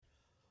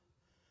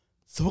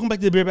So welcome back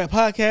to the Beer Back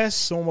Podcast.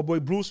 So my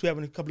boy Bruce, we're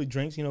having a couple of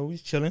drinks. You know, we're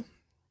chilling.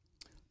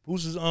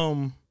 Bruce is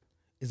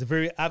a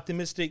very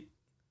optimistic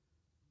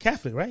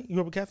Catholic, right? You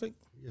grew up a Catholic?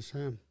 Yes, I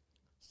am.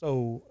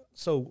 So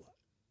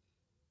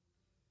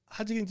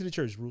how'd you get into the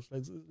church, Bruce?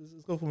 Like,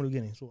 let's go from the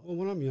beginning. So, well,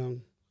 when I'm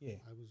young, yeah,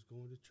 I was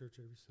going to church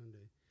every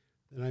Sunday.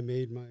 Then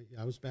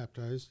I was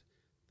baptized.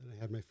 Then I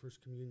had my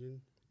first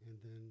communion, and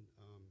then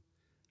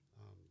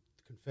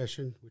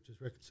confession, which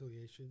is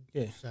reconciliation,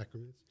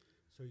 sacraments.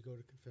 So you go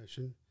to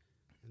confession,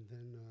 and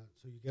then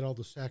so you get all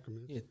those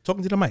sacraments. Yeah,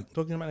 talking to the mic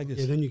like this.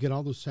 Yeah, then you get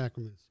all those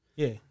sacraments.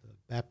 Yeah.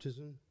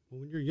 Baptism.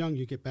 Well, when you're young,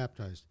 you get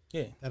baptized.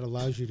 Yeah. That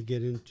allows you to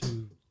get into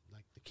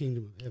like the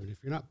kingdom of heaven.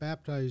 If you're not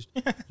baptized,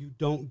 you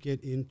don't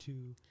get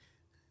into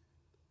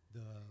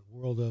the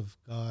world of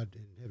God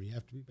and heaven. You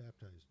have to be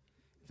baptized.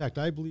 In fact,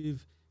 I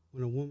believe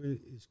when a woman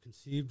is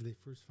conceived, they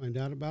first find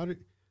out about it,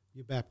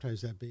 you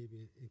baptize that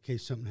baby in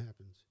case something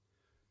happens.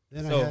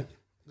 Then go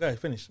ahead,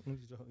 finish.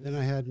 Then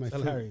I had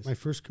my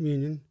first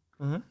communion,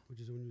 which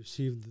is when you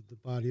receive the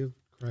body of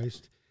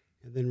Christ,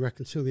 and then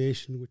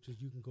reconciliation, which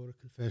is you can go to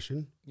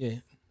confession. Yeah.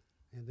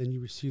 And then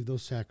you receive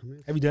those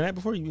sacraments. Have you done that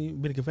before? You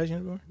been to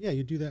confession before? Yeah,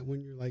 you do that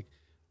when you're like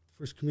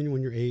first communion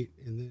when you're 8,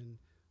 and then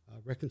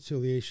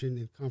reconciliation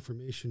and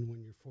confirmation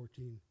when you're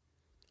 14.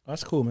 Oh,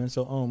 that's cool, man.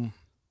 So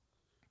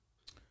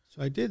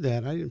I did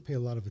that. I didn't pay a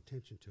lot of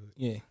attention to it.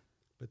 Yeah.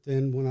 But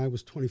then when I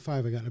was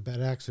 25, I got in a bad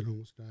accident,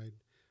 almost died.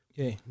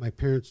 Yeah. My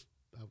parents,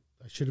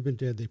 I should have been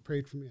dead. They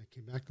prayed for me. I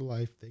came back to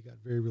life. They got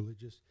very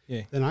religious.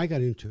 Yeah. Then I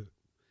got into it.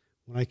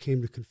 When I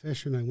came to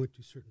confession, I went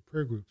to certain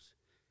prayer groups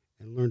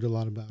and learned a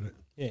lot about it.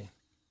 Yeah.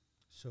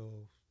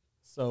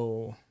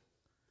 So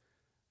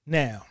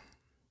now,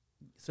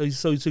 so you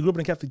grew up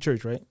in a Catholic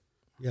church, right?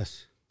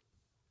 Yes.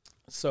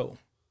 So,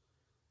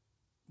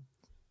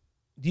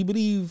 do you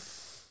believe?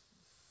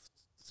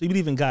 So you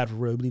believe in God for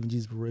real? You believe in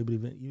Jesus for real? You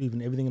believe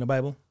in everything in the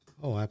Bible?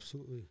 Oh,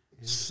 absolutely.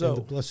 And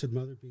the Blessed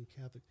Mother, being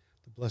Catholic,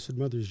 the Blessed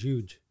Mother is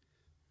huge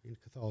in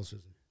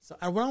Catholicism. So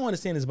what I want to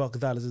understand is about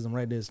Catholicism,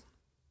 right? Is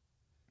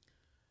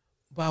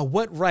by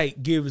what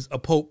right gives a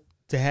pope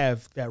to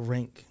have that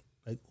rank?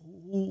 Like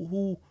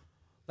who?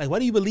 Like, why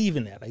do you believe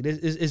in that? Like,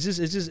 it's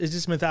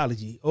just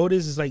mythology. All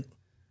this is like,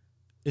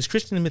 it's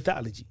Christian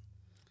mythology.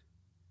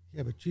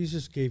 Yeah, but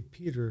Jesus gave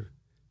Peter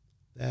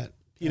that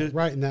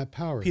right and that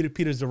power.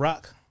 Peter's the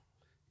rock.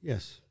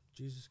 Yes,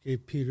 Jesus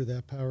gave Peter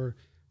that power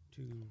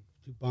to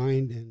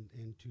bind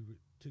and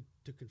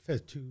to confess,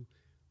 to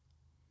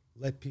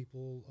let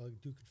people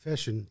do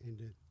confession and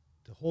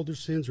to hold their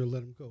sins or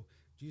let them go.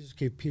 Jesus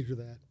gave Peter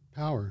that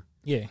power.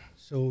 Yeah.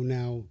 So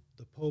now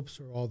the popes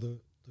are all the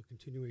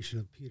continuation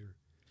of Peter.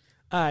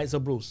 All right, so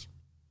Bruce,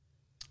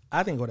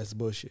 I think all that's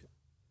bullshit.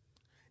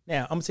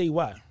 Now, I'm going to tell you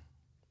why.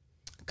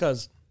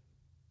 Because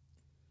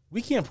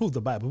we can't prove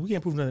the Bible. We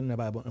can't prove nothing in the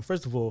Bible. And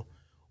first of all,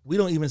 we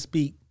don't even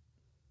speak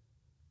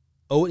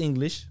Old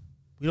English.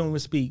 We don't even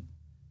speak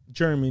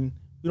German.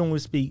 We don't even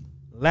speak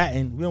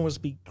Latin. We don't even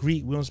speak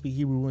Greek. We don't speak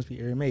Hebrew. We don't speak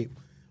Aramaic.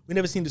 We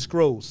never seen the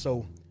scrolls.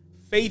 So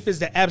faith is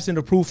the absence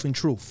of proof and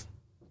truth.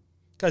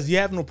 Because you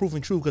have no proof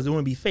and truth because it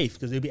wouldn't be faith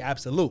because it would be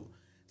absolute.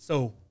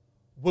 So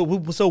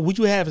what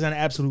you have is not an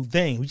absolute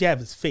thing. What you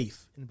have is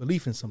faith and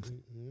belief in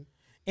something. Mm-hmm.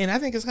 And I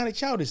think it's kind of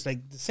childish.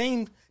 Like the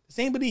same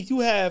belief you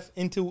have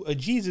into a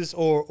Jesus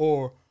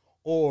or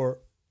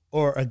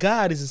a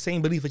God is the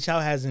same belief a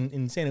child has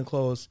in Santa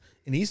Claus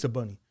and the Easter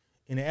Bunny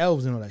and the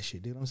elves and all that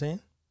shit. You know what I'm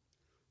saying?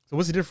 So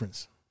what's the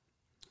difference?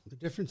 The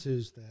difference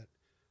is that,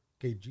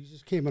 okay,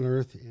 Jesus came on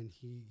earth and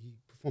he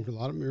performed a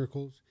lot of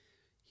miracles.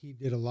 He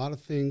did a lot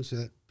of things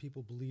that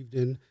people believed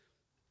in.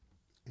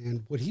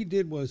 And what he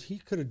did was he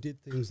could have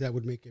did things that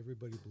would make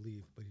everybody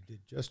believe, but he did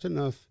just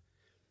enough.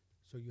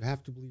 So you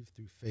have to believe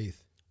through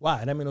faith.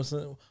 Why? That made no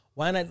sense.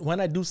 Why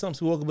not do something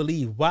so we all can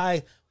believe?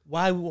 Why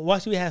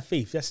should we have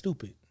faith? That's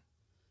stupid.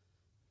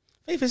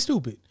 Faith is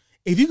stupid.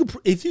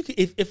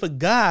 If a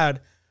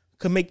God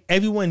could make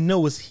everyone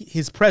know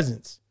his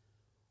presence,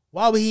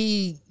 why would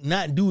he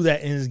not do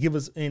that and just give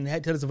us and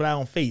tell us about our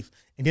own faith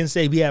and then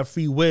say we have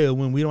free will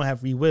when we don't have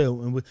free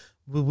will and what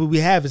we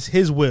have is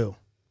his will?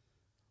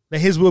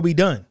 Let his will be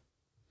done.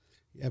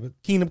 Yeah, but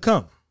kingdom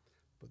come.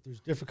 But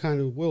there's different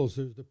kind of wills.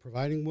 There's the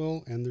providing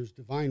will and there's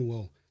divine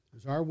will.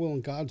 There's our will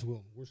and God's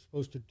will. We're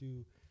supposed to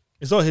do.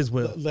 It's all his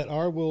will. Let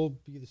our will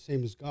be the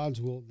same as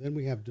God's will. Then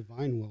we have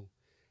divine will.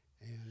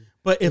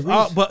 But if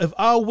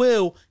our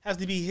will has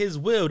to be his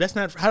will, that's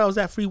not. How is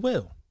that free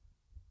will?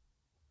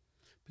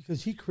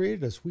 Because he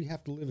created us, we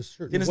have to live a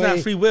certain way. Then it's not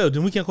free will.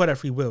 Then we can't call that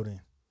free will. Then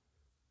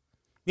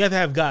we have to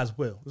have God's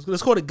will.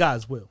 Let's call it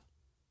God's will.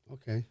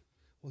 Okay.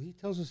 Well, he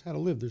tells us how to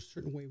live. There's a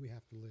certain way we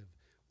have to live.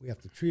 We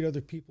have to treat other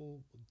people.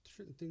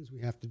 Certain things we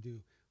have to do.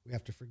 We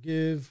have to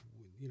forgive.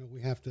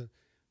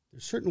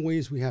 There's certain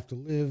ways we have to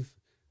live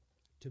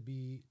to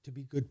be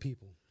good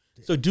people.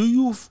 So do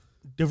you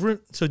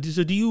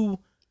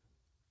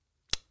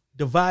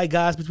divide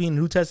gods between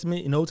the New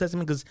Testament and the Old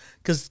Testament?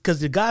 Because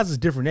the gods is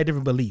different. They're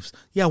different beliefs.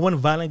 You have one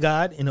violent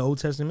God in the Old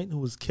Testament who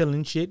was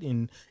killing shit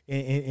and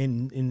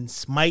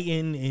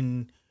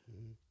smiting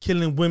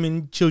killing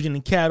women, children,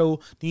 and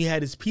cattle. Then you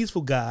had this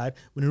peaceful God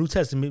with the New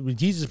Testament when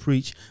Jesus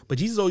preached. But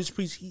Jesus always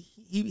preached.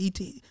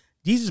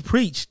 Jesus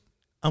preached,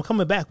 "I'm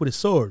coming back with a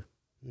sword.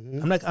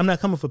 Mm-hmm. I'm not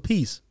coming for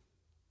peace."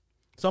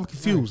 So I'm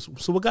confused.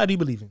 Right. So what God do you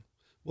believe in?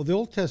 Well, the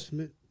Old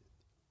Testament,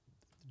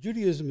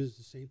 Judaism is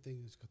the same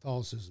thing as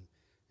Catholicism.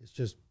 It's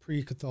just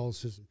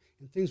pre-Catholicism,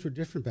 and things were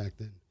different back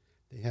then.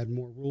 They had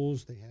more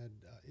rules. They had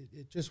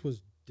it just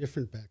was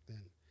different back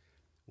then.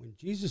 When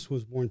Jesus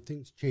was born,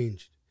 things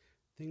changed.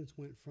 Things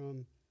went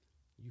from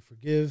you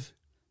forgive,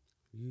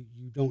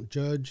 you don't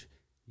judge,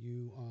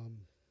 you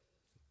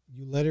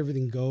let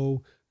everything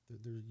go.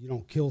 You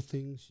don't kill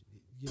things.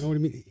 You know what I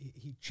mean?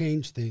 He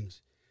changed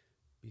things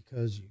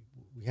because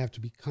we have to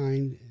be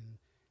kind,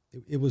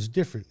 and it was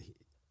different.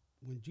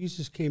 When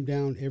Jesus came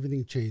down,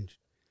 everything changed.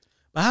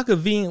 But how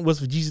convenient was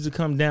for Jesus to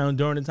come down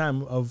during the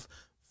time of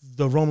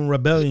the Roman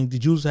rebellion? The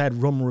Jews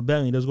had Roman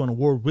rebellion. They was going to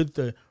war with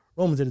the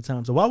Romans at the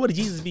time. So why would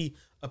Jesus be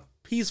a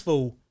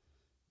peaceful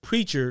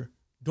preacher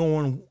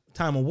during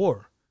time of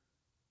war?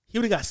 He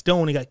would have got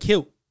stoned and got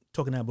killed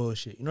talking that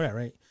bullshit. You know that,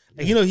 right?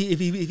 Like, you know, if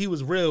he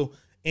was real,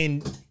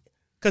 and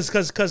because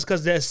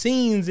there's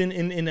scenes in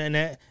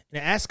the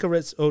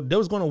Ascarites, there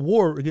was going to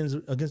war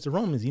against the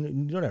Romans. You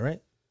know that,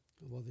 right?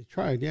 Well, they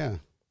tried, yeah.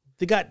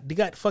 They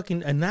got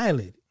fucking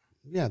annihilated.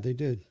 Yeah, they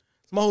did.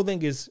 So my whole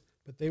thing is,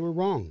 but they were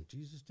wrong.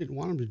 Jesus didn't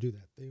want them to do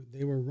that.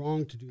 They were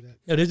wrong to do that.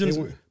 Yeah, they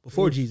doing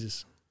before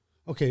Jesus.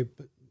 Okay,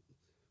 but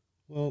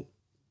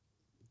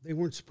they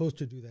weren't supposed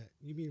to do that.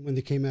 You mean when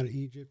they came out of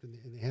Egypt and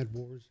they had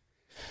wars?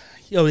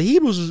 Yo, the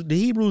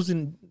Hebrews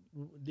and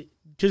the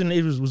children of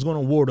Israel was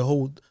going to war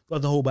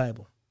throughout the whole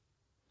Bible.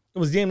 It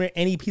was damn near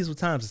any peaceful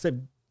times except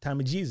time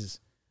of Jesus.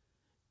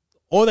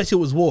 All that shit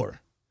was war.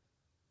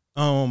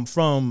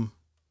 From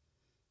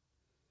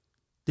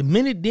the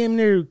minute damn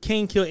near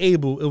Cain killed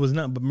Abel, it was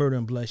nothing but murder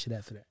and bloodshed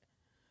after that.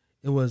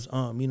 It was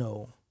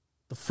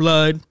the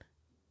flood,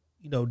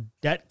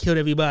 that killed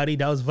everybody.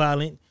 That was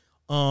violent.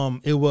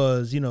 It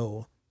was,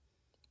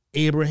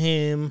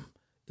 Abraham,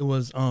 it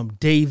was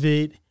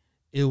David,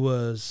 it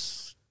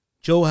was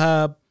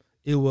Joab,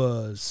 it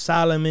was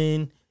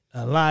Solomon,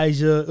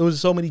 Elijah. It was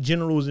so many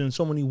generals and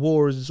so many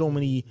wars and so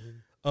many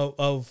it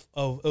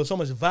was so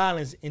much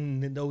violence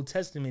in the Old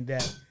Testament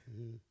that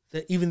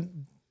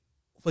even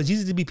for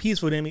Jesus to be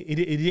peaceful, then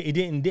it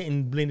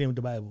didn't blend in with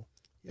the Bible.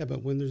 Yeah,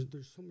 but when there's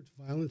so much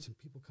violence and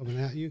people coming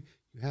at you,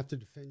 you have to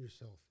defend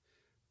yourself.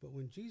 But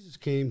when Jesus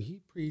came, he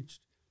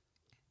preached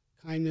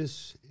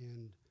kindness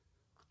and,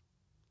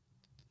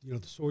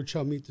 the sword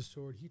shall meet the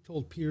sword. He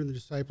told Peter and the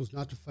disciples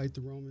not to fight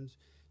the Romans.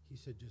 He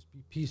said, just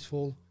be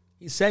peaceful.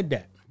 He said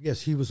that.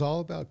 Yes, he was all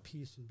about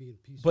peace and being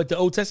peaceful. But the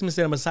Old Testament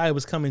said the Messiah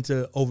was coming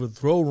to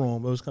overthrow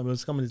Rome. It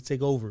was coming to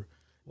take over.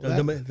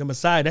 Well, the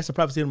Messiah, that's the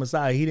prophecy of the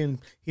Messiah. He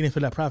didn't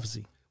fulfill that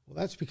prophecy. Well,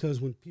 that's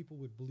because when people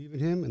would believe in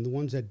him and the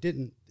ones that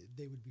didn't,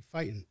 they would be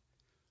fighting.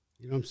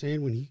 You know what I'm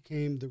saying? When he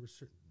came, there were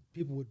certain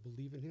people would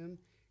believe in him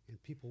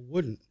and people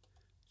wouldn't.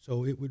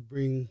 So it would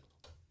bring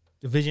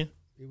division.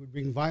 It would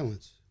bring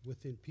violence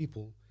within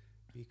people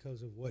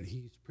because of what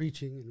he's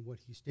preaching and what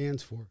he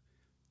stands for.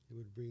 It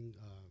would bring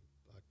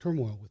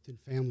turmoil within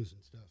families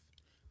and stuff.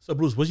 So,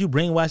 Bruce, was you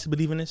brainwashed to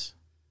believe in this?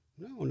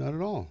 No, not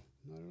at all.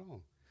 Not at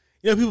all.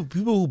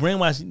 People who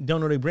brainwash don't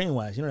know they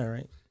brainwash. You know that,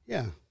 right?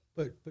 Yeah,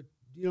 but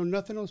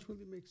nothing else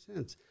really makes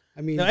sense.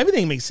 I mean, no,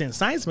 everything makes sense.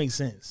 Science makes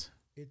sense.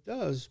 It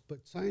does,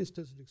 but science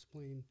doesn't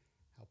explain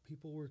how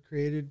people were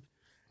created.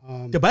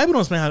 The Bible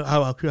don't explain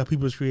how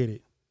people was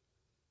created.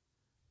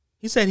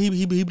 He said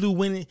he blew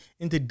wind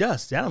into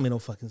dust. That don't make no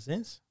fucking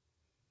sense.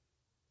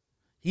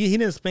 He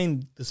didn't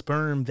explain the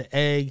sperm, the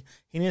egg.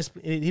 He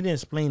didn't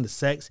explain the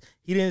sex.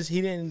 He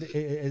didn't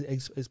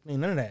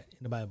explain none of that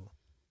in the Bible.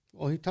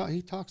 Well, he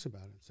talks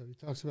about it. So he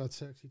talks about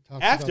sex. He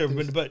talks after,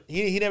 about but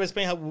he never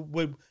explained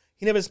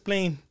he never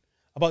explained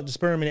about the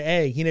sperm and the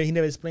egg. He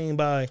never explained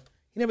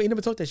he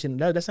never taught that shit.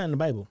 That's not in the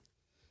Bible.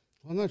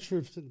 Well, I'm not sure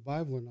if it's in the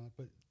Bible or not,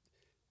 but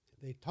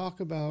they talk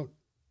about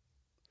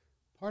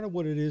part of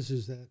what it is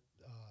that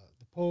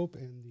the Pope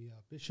and the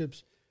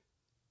bishops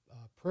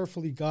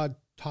prayerfully God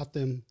taught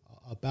them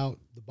about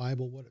the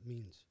Bible, what it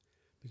means.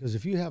 Because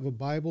if you have a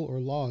Bible or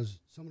laws,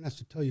 someone has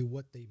to tell you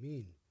what they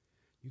mean.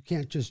 You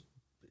can't just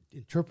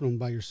interpret them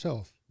by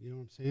yourself. You know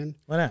what I'm saying?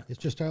 Why not? It's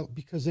just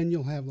because then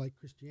you'll have, like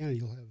Christianity,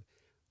 you'll have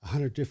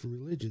 100 different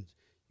religions.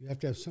 You have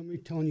to have somebody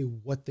telling you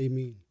what they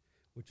mean,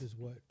 which is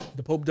what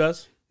the Pope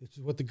does. This is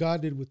what the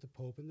God did with the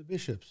Pope and the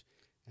bishops.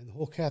 And the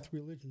whole Catholic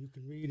religion, you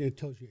can read and it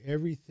tells you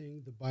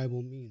everything the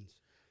Bible means.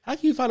 How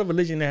can you find a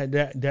religion that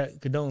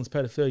condones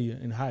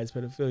pedophilia and hides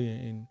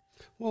pedophilia and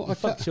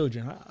fuck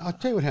children? I'll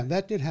tell you what happened.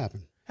 That did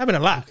happen. Happened a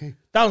lot. Okay.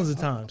 Thousands of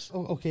times.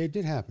 Okay, it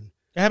did happen.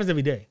 It happens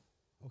every day.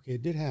 Okay,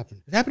 it did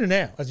happen. It's happening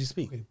now as you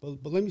speak. Okay,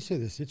 but let me say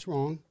this. It's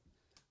wrong.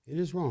 It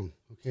is wrong,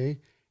 okay?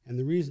 And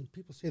the reason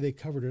people say they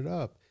covered it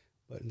up,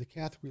 but in the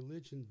Catholic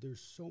religion, there's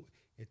so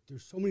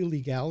many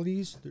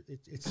legalities.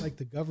 It's like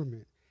the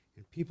government.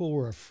 And people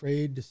were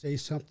afraid to say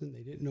something.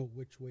 They didn't know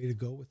which way to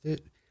go with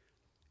it.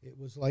 It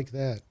was like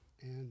that.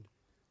 And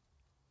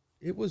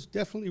it was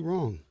definitely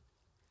wrong.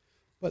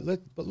 But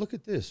look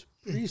at this.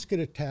 Priests get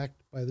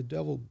attacked by the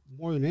devil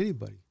more than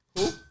anybody.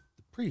 Who?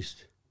 The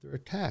priests. They're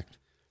attacked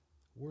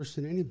worse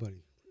than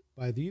anybody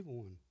by the evil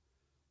one.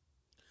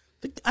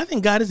 I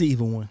think God is the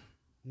evil one.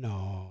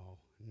 No.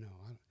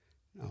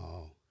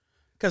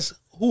 Because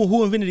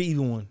who invented the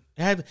evil one?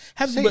 Satan.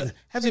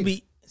 To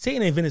be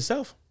Satan invented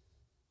himself.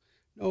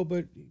 No,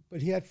 but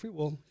he had free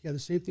will. He had the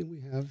same thing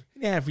we have. He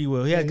didn't have free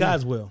will. He had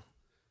God's will.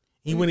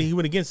 He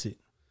went against it.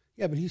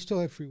 Yeah, but he still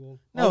had free will.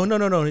 No.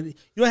 You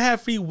don't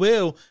have free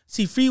will.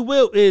 See, free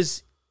will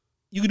is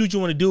you can do what you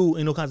want to do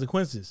and no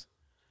consequences.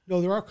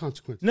 No, there are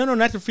consequences. No,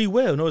 not the free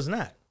will. No, it's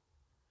not.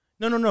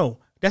 No.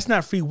 That's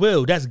not free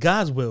will. That's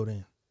God's will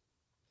then.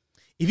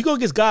 If you go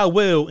against God's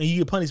will and you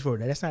get punished for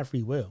that, that's not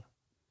free will.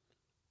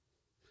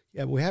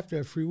 Yeah, but we have to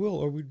have free will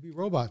or we'd be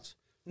robots.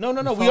 No.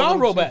 We are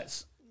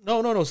robots.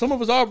 No. Some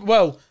of us are.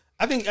 Well,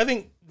 I think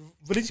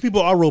religious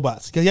people are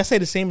robots because y'all say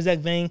the same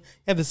exact thing. You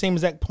have the same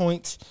exact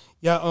points.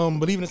 Y'all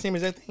believe in the same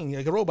exact thing.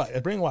 Like a robot,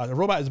 a brainwash. A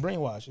robot is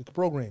brainwashed. It's a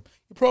program.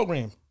 You're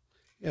programmed.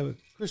 Yeah, but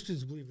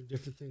Christians believe in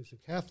different things than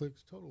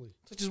Catholics. Totally.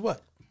 Such as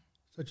what?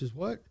 Such as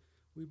what?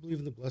 We believe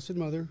in the Blessed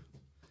Mother.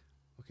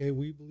 Okay,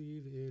 we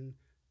believe in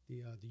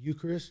the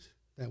Eucharist.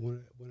 That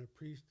when a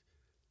priest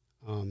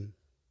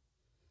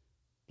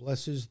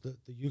blesses the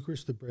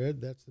Eucharist, the bread,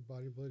 that's the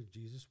body and blood of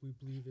Jesus. We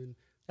believe in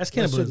that's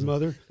cannibalism.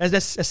 Mother.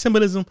 That's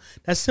symbolism.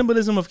 That's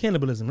symbolism of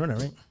cannibalism,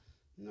 right?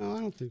 No, I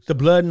don't think so. The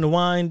blood and the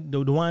wine,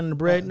 the wine and the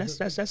bread. That's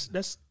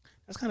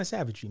kind of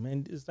savagery,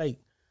 man. It's like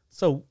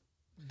so.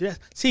 That's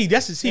the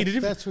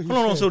difference. Hold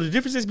on. So the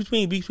differences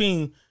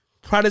between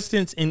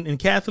Protestants and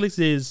Catholics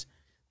is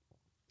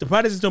the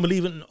Protestants don't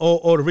believe in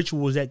all the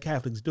rituals that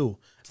Catholics do.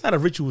 It's not a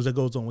rituals that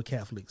goes on with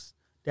Catholics.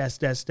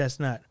 That's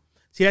not.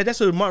 See, that's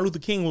what Martin Luther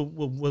King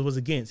was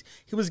against.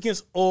 He was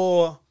against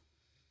all.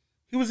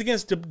 He was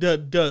against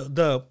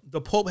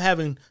the Pope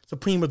having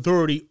supreme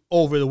authority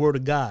over the Word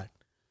of God.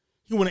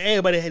 He wanted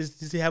everybody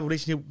to have a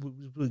relationship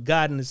with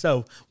God and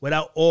itself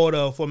without all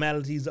the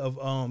formalities of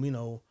all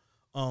the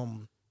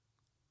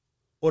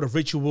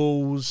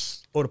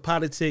rituals or the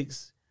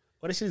politics.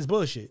 All that shit is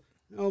bullshit.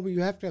 No, but you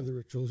have to have the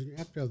rituals and you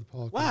have to have the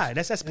politics. Why?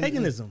 That's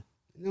paganism.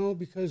 No,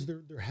 because there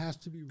has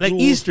to be like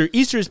rules.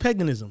 Easter is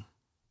paganism.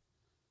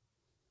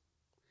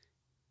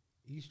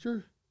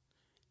 Easter?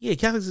 Yeah,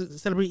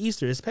 Catholics celebrate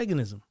Easter. It's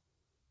paganism.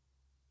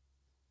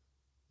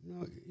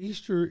 No,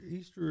 Easter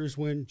is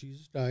when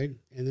Jesus died,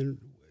 and then.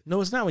 No,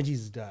 it's not when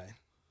Jesus died.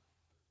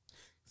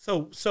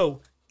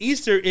 So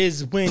Easter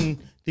is when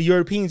the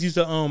Europeans used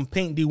to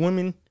paint the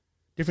women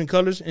different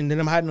colors, and then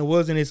them hiding in the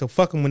woods, and they so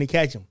fuck them when they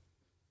catch them.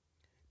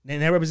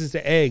 And that represents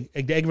the egg.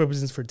 The egg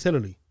represents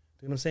fertility.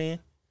 You know what I'm saying?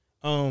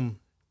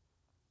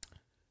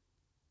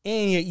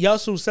 And you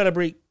also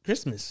celebrate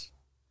Christmas.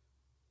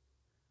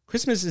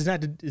 Christmas is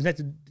not the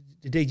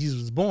day Jesus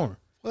was born.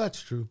 Well,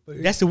 that's true,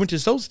 but that's the winter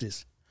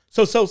solstice.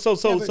 So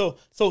the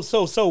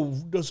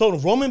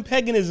Roman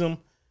paganism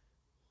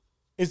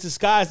is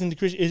disguised into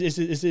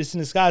it's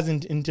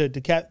disguised into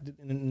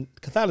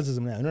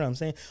Catholicism now. You know what I'm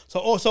saying?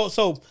 So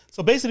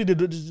basically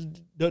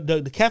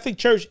the Catholic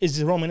Church is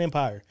the Roman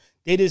Empire.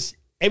 They just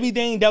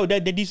everything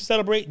that they used to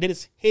celebrate, they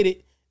just hit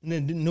it in the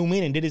new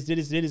meaning. They just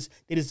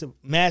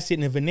mask it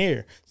in a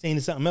veneer, saying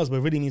it's something else, but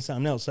it really means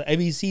something else. So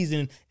every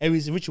season, every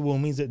ritual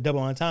means a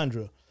double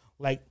entendre.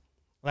 Like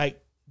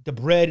the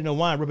bread and the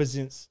wine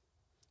represents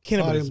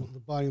cannibalism. The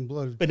body and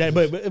blood. But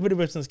it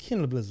represents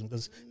cannibalism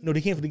because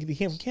they came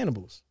from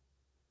cannibals.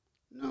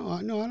 No,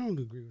 I don't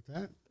agree with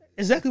that.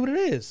 Exactly what it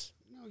is.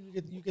 No, you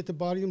get the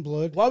body and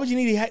blood. Why would you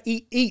need to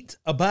eat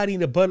a body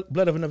and the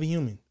blood of another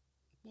human?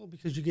 Well,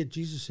 because you get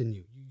Jesus in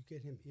you. You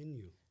get him in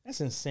you.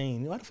 That's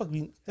insane. Why the fuck?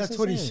 That's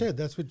what he said.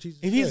 That's what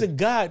Jesus said. If he's a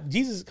God,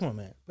 Jesus, come on,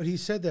 man. But he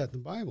said that in the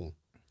Bible.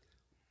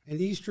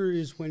 And Easter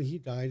is when he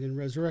died and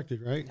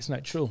resurrected, right? That's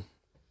not true.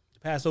 The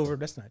Passover,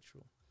 that's not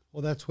true.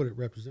 Well, that's what it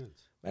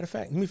represents. Matter of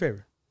fact, do me a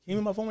favor. Give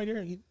me my phone right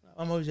there.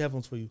 I'm always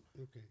headphones for you.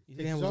 Okay. You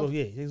take headphones off?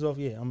 Yeah, take these off.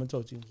 Yeah, I'm gonna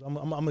talk to you. I'm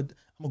gonna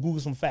Google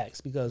some facts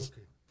because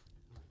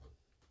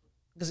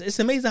it's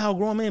amazing how a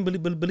grown man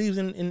believes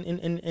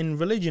in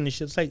religion and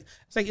shit. It's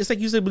like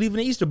you said believe in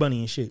the Easter bunny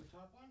and shit.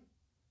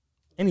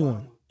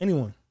 Anyone,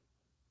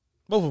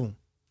 both of them.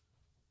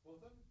 Both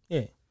of them? Yeah.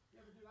 Yeah,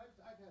 but dude,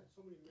 I've had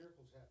so many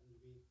miracles happen to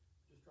me.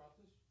 Just drop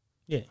this.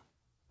 Yeah.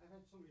 I've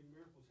had so many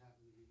miracles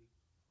happen to me.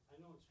 I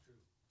know it's true.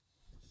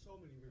 So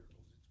many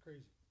miracles. It's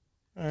crazy.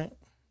 All right.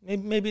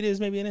 Maybe it is,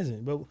 maybe it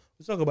isn't. But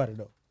let's talk about it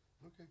though.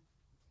 Okay.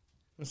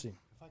 Let's see.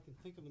 If I can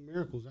think of the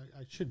miracles,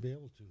 I should be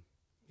able to.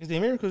 Is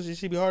there miracles? It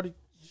should be hard to.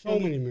 So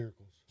many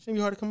miracles. It should be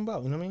hard to come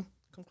about. You know what I mean?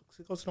 Come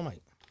close to the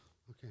mic.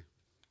 Okay.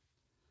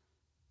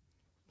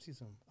 See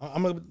something.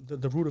 I'm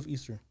the root of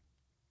Easter.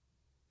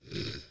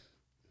 The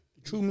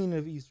true meaning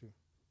of Easter.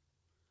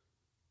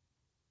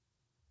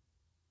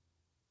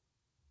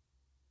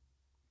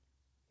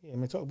 Yeah,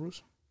 man, talk,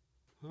 Bruce.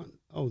 Huh?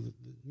 Oh, the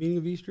meaning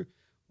of Easter?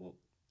 Well,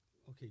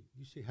 okay,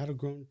 you say how do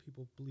grown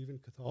people believe in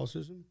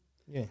Catholicism?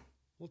 Yeah.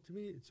 Well, to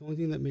me, it's the only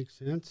thing that makes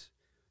sense.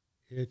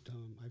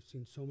 I've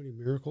seen so many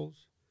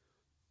miracles.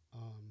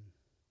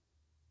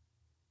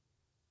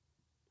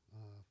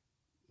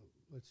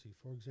 let's see,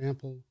 for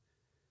example,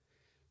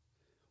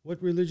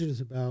 what religion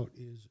is about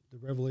is the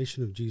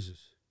revelation of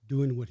Jesus,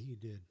 doing what he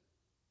did.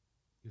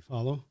 You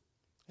follow?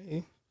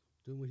 Hey.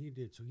 Doing what he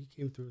did. So he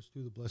came through us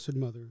through the Blessed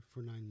Mother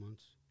for 9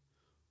 months,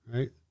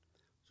 right?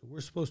 So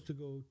we're supposed to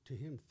go to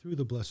him through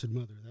the Blessed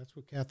Mother. That's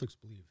what Catholics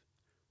believe.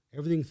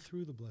 Everything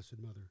through the Blessed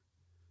Mother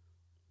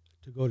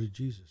to go to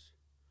Jesus.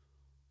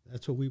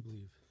 That's what we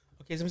believe.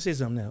 Okay, so let me say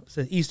something now. It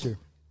says Easter.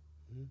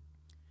 Mm-hmm.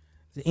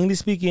 The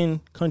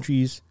English-speaking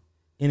countries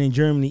and in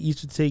Germany,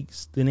 Easter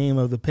takes the name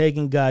of the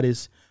pagan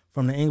goddess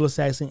from the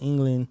Anglo-Saxon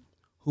England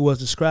who was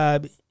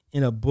described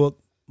in a book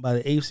by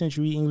the 8th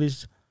century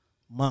English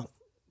monk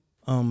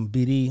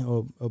Bede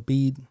or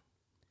Bede.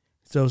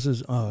 So it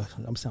says,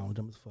 I'm sounding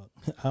dumb as fuck.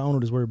 I don't know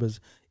this word, but it's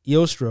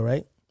Eostra,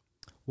 right?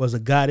 Was a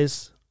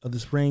goddess of the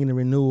spring and the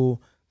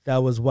renewal.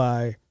 That was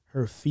why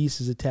her feast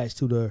is attached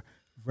to the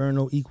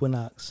vernal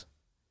equinox,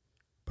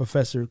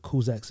 Professor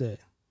Kuzak said.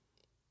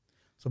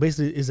 So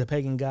basically, it's a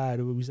pagan god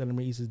that we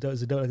celebrate Easter. Like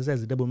I said,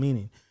 it's a double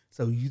meaning.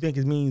 So you think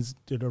it means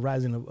the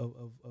rising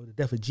of the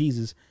death of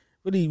Jesus?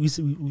 Really, we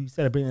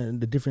celebrate a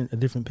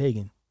different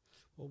pagan.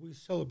 Well, we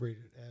celebrate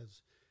it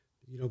as,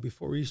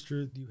 before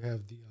Easter, you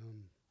have the,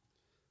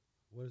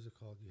 what is it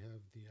called? You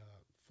have the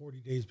 40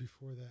 days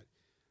before that.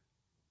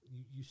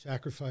 You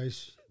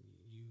sacrifice,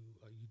 you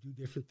do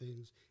different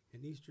things.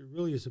 And Easter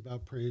really is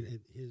about praying,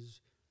 and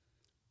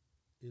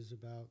is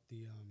about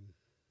the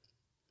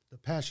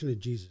passion of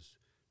Jesus.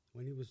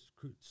 When he was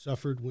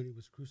suffered, when he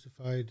was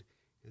crucified,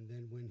 and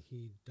then when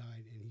he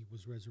died and he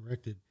was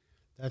resurrected.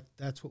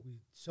 That's what we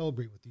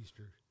celebrate with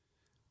Easter.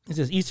 It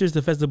says Easter is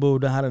the festival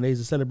of the holidays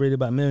is celebrated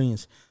by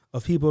millions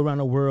of people around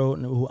the world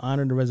who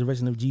honor the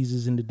resurrection of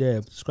Jesus and the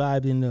dead,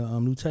 described in the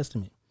New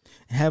Testament,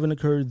 and having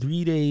occurred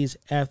 3 days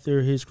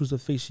after his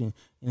crucifixion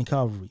in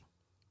Calvary.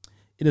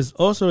 It is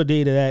also a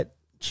day that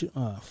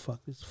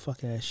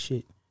fuck ass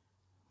shit.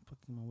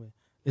 Fucking my way.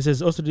 It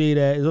says also a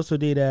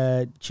day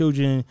that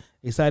children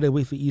excited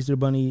wait for Easter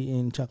bunny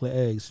and chocolate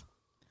eggs.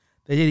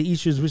 The day that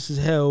Easter's which is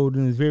held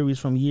and it varies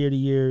from year to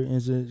year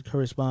and it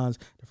corresponds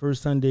to the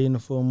first Sunday in the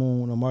full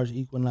moon or March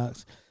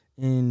equinox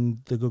in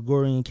the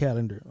Gregorian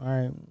calendar. All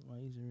right.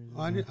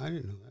 I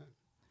didn't know that.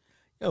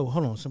 Yo,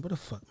 hold on. What the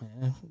fuck,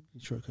 man?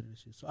 Shortcut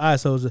this shit. So, all right.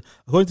 So,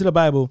 according to the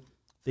Bible,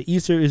 the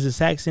Easter is a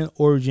Saxon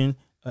origin,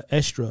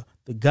 Estra,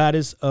 the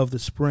goddess of the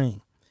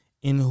spring,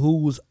 in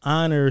whose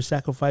honor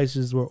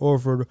sacrifices were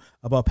offered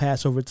about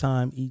Passover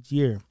time each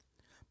year.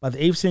 By the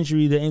 8th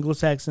century, the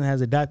Anglo-Saxon has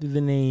adopted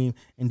the name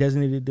and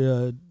designated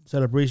the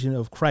celebration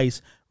of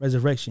Christ's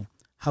resurrection.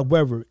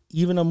 However,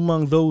 even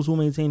among those who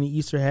maintain that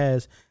Easter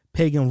has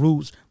pagan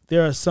roots,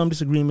 there are some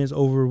disagreements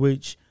over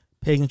which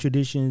pagan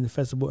tradition the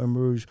festival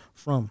emerged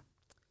from.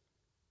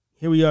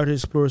 Here we are to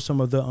explore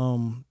some of the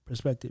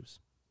perspectives.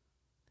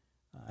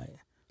 All right.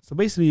 So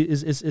basically,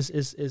 it's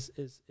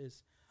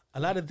a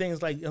lot of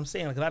things, like I'm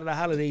saying, like a lot of the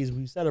holidays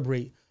we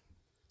celebrate,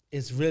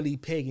 it's really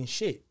pagan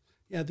shit.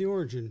 Yeah, the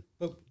origin,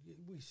 but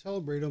we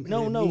celebrate them.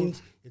 No.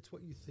 Means it's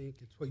what you think.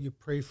 It's what you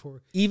pray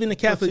for. Even the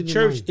Catholic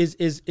Church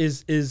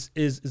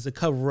is a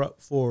cover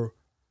up for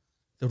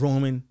the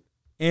Roman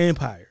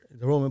Empire.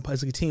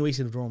 It's a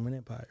continuation of the Roman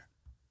Empire.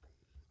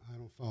 I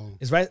don't follow.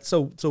 It's right.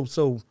 So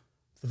the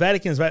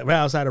Vatican is right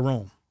outside of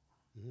Rome.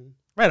 Mm-hmm.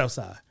 Right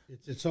outside.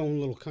 It's its own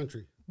little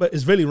country. But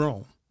it's really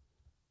Rome.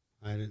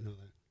 I didn't know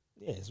that.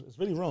 Yeah, it's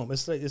really Rome.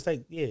 It's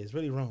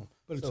really Rome.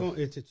 But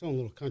it's its own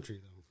little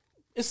country though.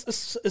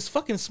 It's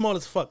fucking small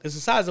as fuck. It's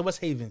the size of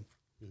West Haven.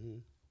 Mm-hmm.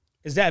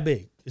 It's that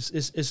big.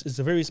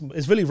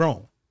 It's really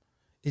Rome.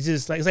 It's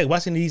just like, it's like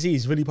Washington D.C.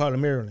 is really part of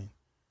Maryland.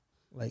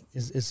 Like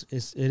it is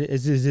what it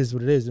is. You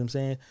know what I'm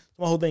saying?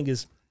 My whole thing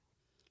is,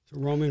 so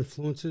Rome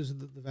influences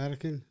the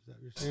Vatican. Is that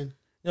what you're saying?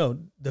 No,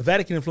 the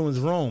Vatican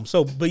influenced Rome.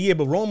 So, but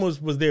Rome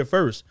was there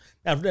first.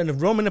 Now, the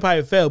Roman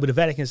Empire fell, but the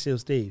Vatican still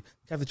stayed.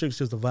 The Catholic Church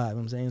still survived. You know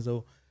what I'm saying?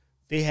 So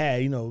they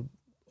had,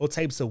 all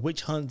types of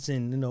witch hunts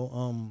and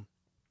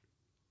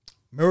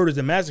murders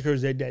and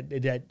massacres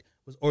that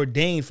was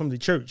ordained from the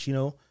church.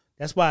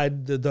 That's why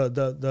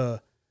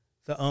the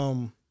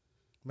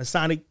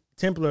Masonic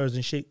Templars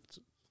and shit,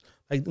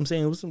 like I'm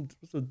saying, it was a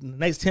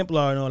Knights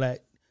Templar and all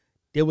that.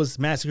 They was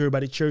massacred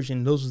by the church,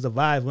 and those who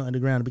survived went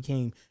underground and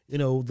became,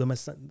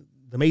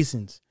 the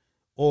Masons,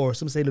 or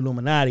some say the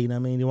Illuminati. They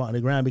went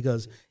underground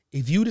because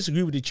if you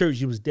disagree with the church,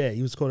 you was dead.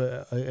 You was called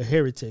a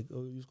heretic,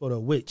 or you was called a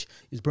witch.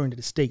 You was burned at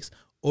the stakes.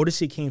 All this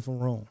shit came from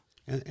Rome.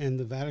 And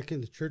the Vatican,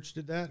 the church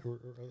did that, or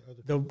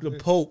the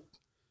Pope.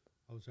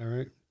 Oh, is that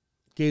right?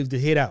 Gave the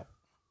hit out.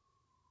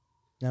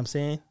 You know what I'm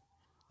saying?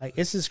 Like,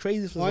 it's just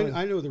crazy.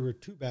 I know there were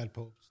 2 bad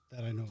popes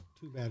that I know.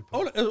 2 bad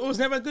popes. Oh, it was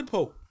never a good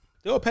pope.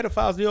 They're all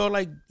pedophiles. They're all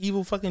like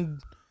evil fucking.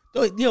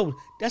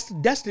 That's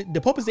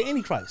the Pope is the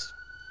Antichrist.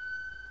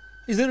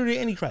 He's literally the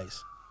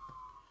Antichrist.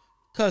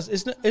 Cause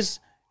it's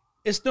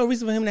no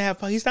reason for him to have.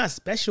 He's not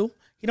special.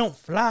 He don't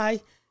fly.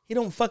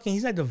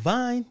 He's not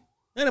divine.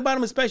 Nothing about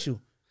him is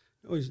special.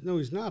 No,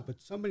 he's not. But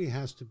somebody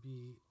has to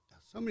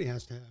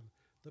have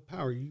the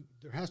power.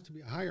 There has to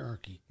be a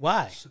hierarchy.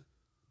 Why? So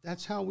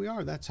that's how we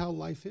are. That's how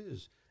life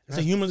is.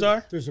 So humans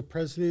are? There's a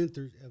president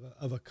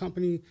of a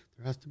company.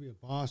 There has to be a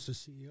boss, a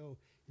CEO.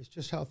 It's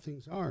just how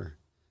things are.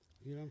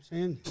 You know what I'm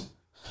saying?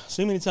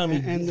 So you mean to tell me...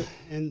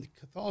 And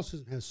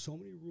Catholicism has so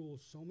many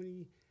rules, so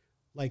many,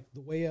 like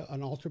the way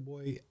an altar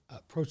boy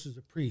approaches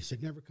a priest.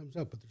 It never comes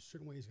up, but there's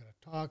certain ways he's got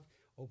to talk,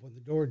 open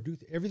the door,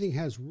 everything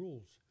has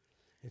rules.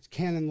 It's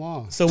canon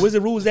law. So where's the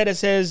rules that it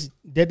says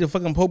that the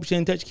fucking Pope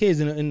shouldn't touch kids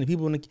and the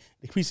people in the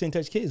priests shouldn't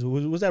touch kids?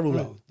 What's that rule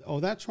at? Oh,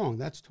 that's wrong.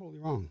 That's totally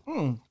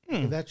wrong.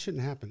 That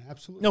shouldn't happen.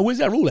 Absolutely. No, where's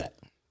that rule at?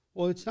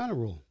 Well, it's not a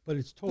rule, but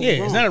it's totally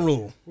wrong. It's not a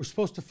rule. We're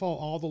supposed to follow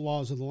all the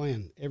laws of the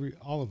land,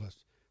 all of us.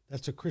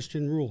 That's a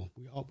Christian rule.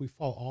 We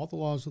follow all the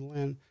laws of the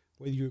land,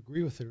 whether you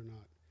agree with it or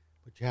not.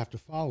 But you have to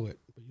follow it.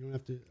 But you don't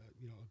have to,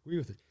 agree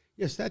with it.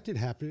 Yes, that did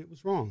happen. It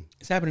was wrong.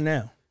 It's happening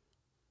now.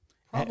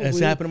 Probably. It's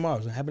happening tomorrow.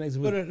 It's happening next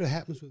week. But it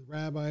happens with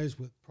rabbis,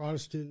 with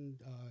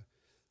Protestant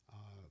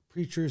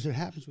preachers. It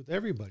happens with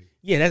everybody.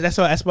 Yeah, that's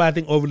why I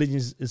think all religion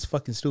is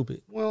fucking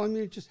stupid. Well, I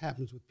mean, it just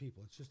happens with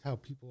people. It's just how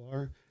people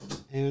are,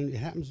 and it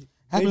happens. It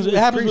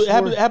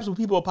happens with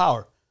people of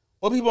power.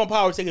 Or people in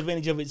power take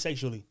advantage of it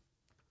sexually.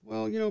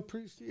 Well,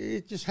 priests.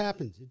 It just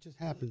happens. It just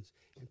happens.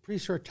 And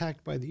priests are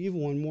attacked by the evil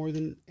one more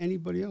than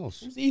anybody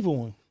else. Who's the evil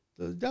one?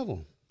 The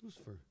devil,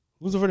 Lucifer.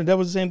 Lucifer and the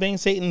devil is the same thing.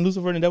 Satan,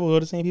 Lucifer, and the devil are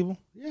the same people.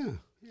 Yeah.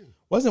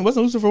 Wasn't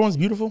Lucifer once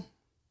beautiful?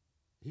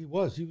 He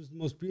was. He was the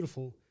most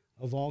beautiful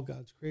of all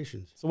God's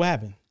creations. So what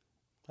happened?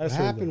 What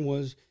happened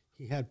was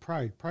he had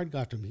pride. Pride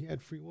got to him. He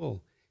had free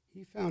will.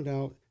 He found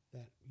out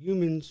that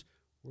humans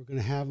were going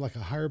to have like a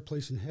higher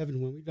place in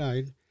heaven when we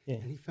died. Yeah.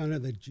 And he found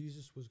out that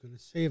Jesus was going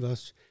to save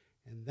us.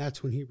 And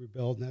that's when he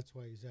rebelled. And that's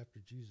why he's after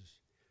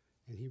Jesus.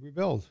 And he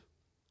rebelled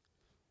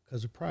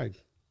because of pride.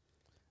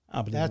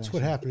 That's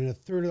what happened. And a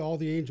third of all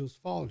the angels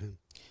followed him.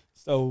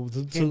 So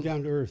came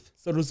down to earth.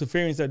 So the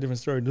Luciferians are a different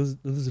story. The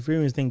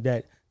Luciferians think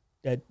that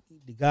the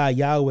God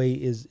Yahweh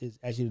is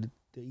actually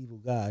the evil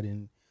God,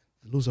 and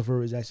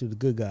Lucifer is actually the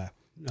good God.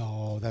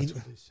 No, that's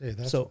what they say.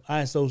 That's so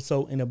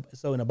in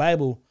the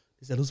Bible,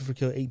 it said Lucifer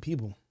killed 8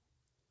 people.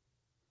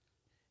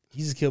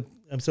 Jesus killed.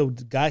 So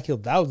God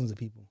killed thousands of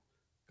people.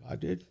 God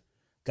did.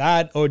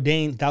 God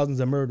ordained thousands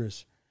of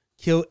murders,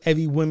 killed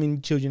every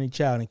woman, children, and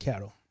child and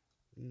cattle.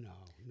 No.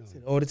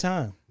 All the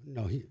time.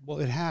 No,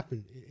 it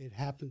happened. It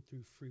happened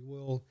through free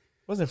will.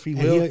 It wasn't free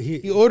will.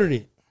 He ordered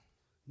it.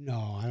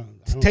 No, I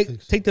don't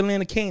think so. Take the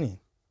land of Canaan.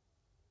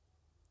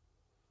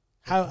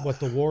 What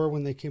the war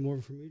when they came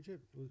over from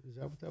Egypt? Is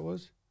that what that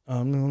was?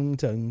 Let me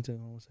tell you 1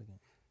 second.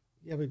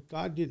 Yeah, but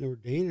God didn't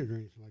ordain it or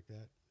anything like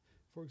that.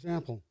 For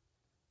example,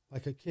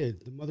 like a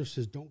kid, the mother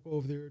says, "Don't go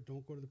over there.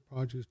 Don't go to the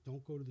projects.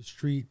 Don't go to the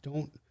street.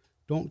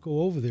 Don't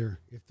go over there."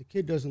 If the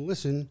kid doesn't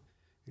listen,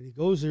 and he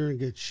goes there and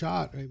gets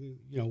shot, I mean,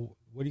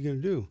 what are you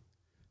going to do?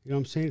 You know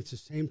what I'm saying? It's the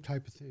same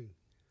type of thing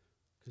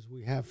because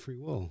we have free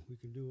will. We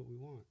can do what we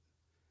want.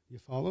 You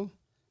follow?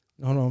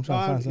 No, I'm trying to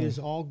find something. God is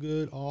all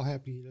good, all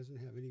happy. He doesn't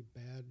have any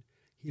bad.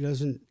 He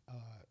doesn't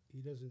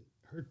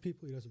hurt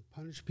people. He doesn't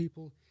punish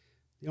people.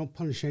 He don't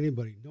punish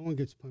anybody. No one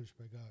gets punished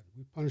by God.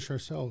 We punish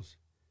ourselves.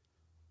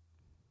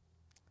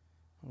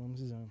 Follow what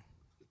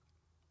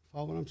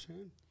I'm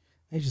saying?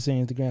 I just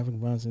saying the graphic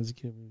Bronson is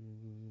killed.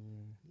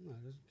 No,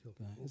 it doesn't kill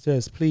people. It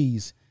says,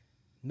 please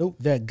note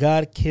that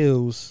God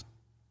kill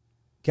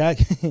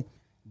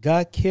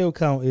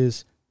count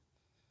is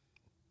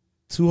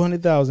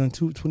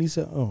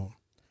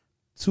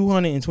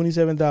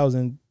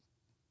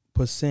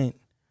 227,000%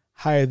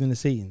 higher than the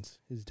Satan's,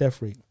 his death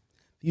rate.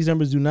 These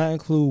numbers do not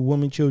include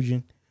women,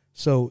 children.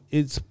 So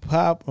it's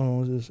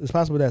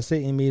possible that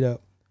Satan made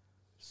up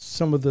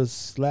some of the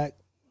slack.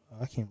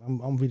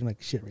 I'm reading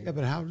like shit right now.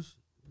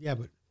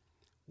 But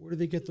where do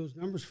they get those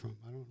numbers from?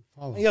 I don't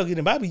follow. Yo, in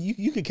the Bible,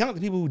 you can count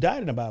the people who died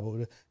in the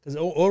Bible because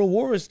all the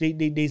wars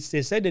they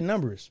said the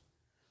numbers.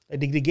 Like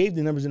they gave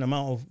the numbers in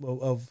amount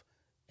of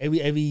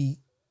every.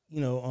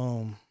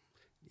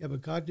 Yeah,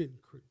 but God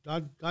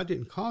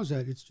didn't cause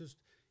that. It's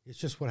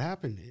just what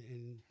happened,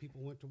 and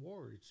people went to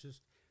war. It's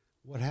just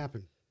what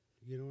happened.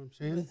 You know what I'm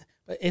saying?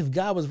 But if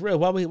God was real,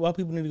 why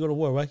people need to go to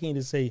war? Why can't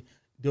you just say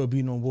there will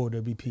be no war,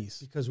 there'll be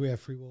peace? Because we have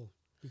free will.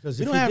 Because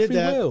we if don't have free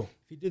will.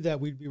 If he did that,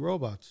 we'd be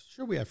robots.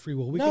 Sure, we have free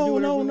will. We can No, do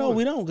whatever we want.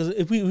 we don't. Because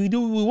if we do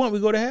what we want, we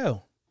go to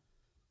hell.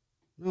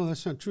 No,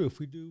 that's not true. If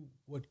we do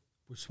what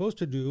we're supposed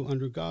to do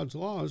under God's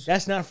laws,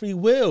 that's not free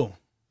will.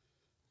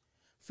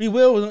 Free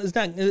will is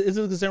not. It's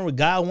concerned with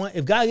God want.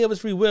 If God gave us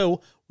free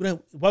will,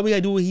 why we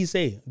gotta do what He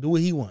say? Do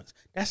what He wants.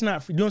 That's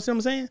not free. You know what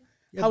I'm saying?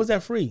 Yeah, how is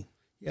that free?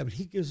 Yeah, but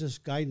He gives us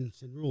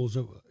guidance and rules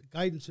of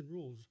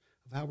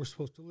how we're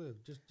supposed to live.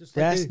 Just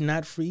that's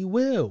not free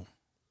will.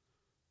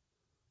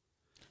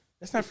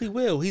 That's not free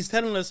will. He's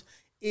telling us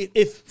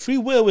if free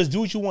will is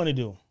do what you want to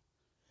do,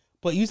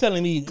 but you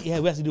telling me we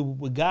have to do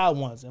what God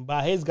wants and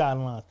by His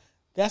guidelines.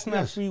 That's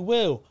not free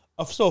will.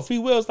 So free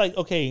will is like,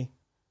 okay,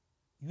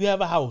 you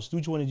have a house. Do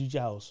what you want to do with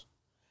your house.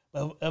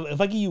 But if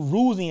I give you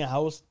rules in your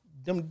house,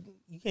 then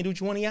you can't do what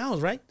you want in your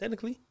house, right?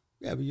 Technically.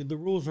 Yeah, but the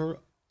rules are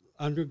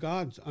under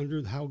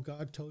how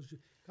God tells you.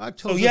 God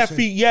tells so us.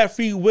 You have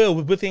free will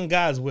within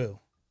God's will.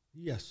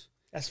 Yes.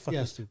 That's fucking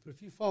Yes, stupid. but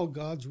if you follow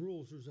God's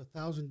rules, there's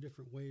 1,000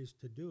 different ways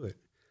to do it.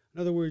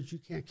 In other words, you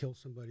can't kill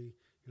somebody.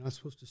 You're not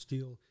supposed to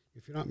steal.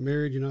 If you're not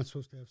married, you're not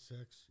supposed to have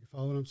sex. You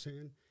follow what I'm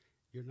saying?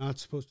 You're not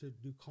supposed to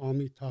do call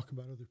me, talk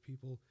about other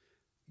people.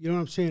 You know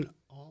what I'm saying?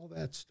 All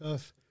that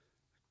stuff.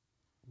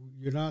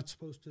 You're not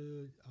supposed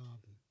to.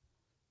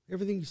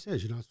 Everything he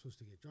says, you're not supposed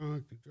to get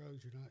drunk, do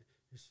drugs.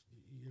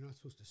 You're not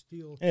supposed to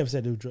steal. I never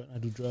said I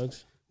do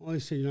drugs. Well, he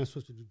said you're not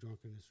supposed to do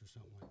drunkenness or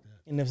something like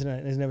that. And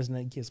never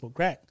said you can't smoke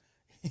crack.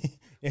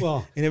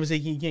 Well, and never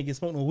said you can't get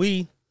smoked no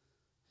weed.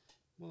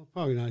 Well,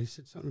 probably not. He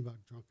said something about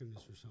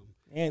drunkenness or something.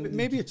 And but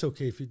maybe it's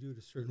okay if you do it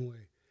a certain way.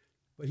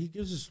 But he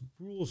gives us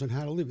rules on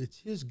how to live. It's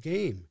his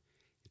game.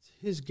 It's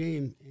his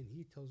game, and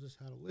he tells us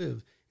how to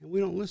live, and we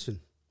don't listen.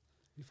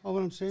 You follow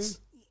what I'm saying?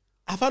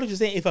 I thought what you're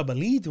saying. If I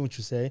believed in what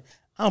you say,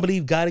 I don't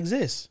believe God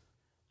exists.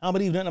 I don't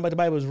believe nothing about the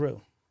Bible is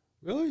real.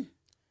 Really?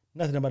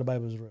 Nothing about the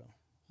Bible is real.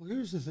 Well,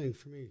 here's the thing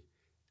for me.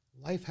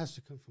 Life has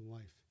to come from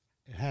life.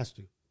 It has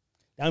to.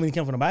 That don't mean it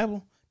come from the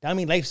Bible. That don't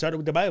mean life started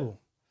with the Bible.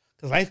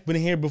 Because life been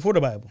here before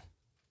the Bible.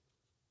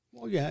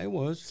 Well, yeah, it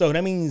was. So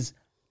that means,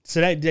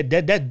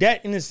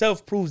 that in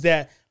itself proves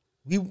that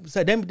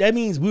that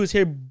means we was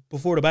here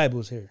before the Bible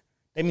was here.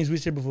 That means we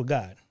was here before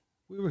God.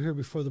 We were here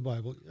before the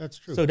Bible. That's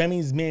true. So that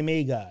means man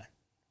made God.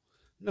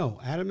 No,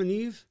 Adam and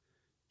Eve,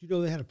 you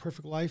know they had a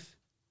perfect life.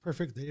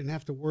 Perfect. They didn't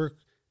have to work.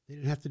 They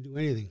didn't have to do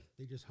anything.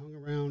 They just hung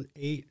around,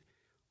 ate.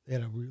 They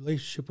had a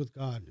relationship with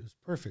God. It was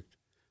perfect.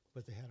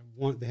 But they had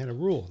a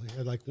rule. They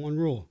had like one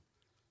rule.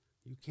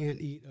 You can't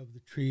eat of the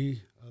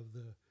tree of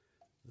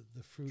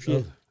the fruit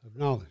of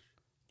knowledge.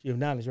 Tree of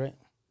knowledge, right?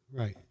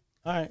 Right.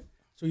 All right.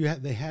 So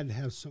they had to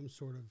have some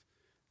sort of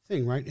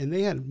thing, right? And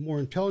they had more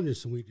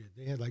intelligence than we did.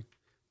 They had like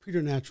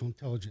preternatural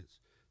intelligence.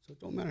 So it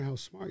don't matter how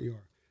smart you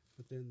are.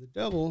 But then the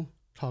devil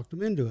talked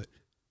them into it.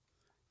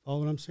 Follow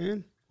what I'm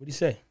saying? What did he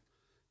say?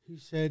 He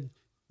said,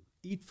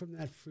 eat from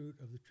that fruit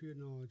of the tree of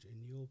knowledge and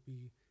you'll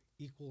be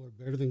equal or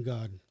better than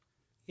God.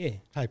 Yeah.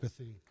 Type of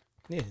thing.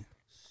 Yeah.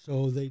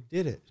 So they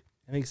did it.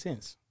 That makes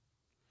sense.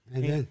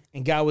 And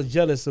God was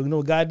jealous. So you know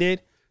what God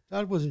did?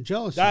 God wasn't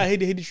jealous. God hid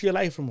the tree of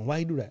life from him. Why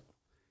he do that?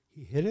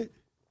 He hid it?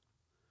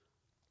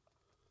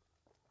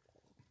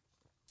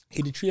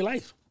 Hid the tree of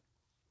life.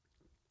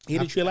 He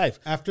hid the tree of life.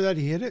 After that,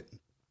 he hid it?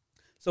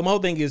 So my whole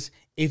thing is,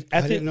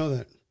 I didn't know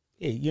that.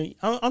 Yeah,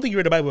 I don't think you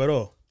read the Bible at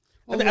all.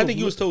 I think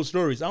you was told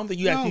stories. I don't think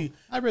you actually.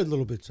 I read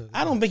little bits of it.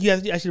 I don't think you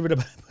actually read the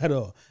Bible at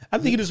all. I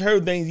think you just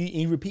heard things and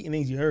you repeating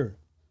things you heard.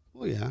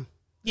 Well, yeah.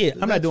 Yeah,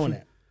 I'm not doing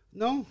that.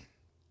 No.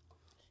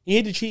 He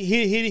hid the tree.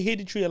 He hid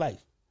the tree of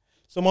life.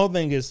 So my whole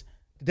thing is,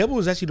 the devil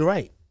was actually the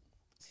right.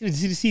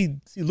 See,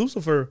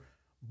 Lucifer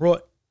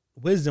brought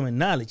wisdom and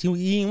knowledge.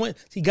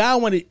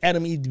 God wanted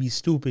Adam and Eve to be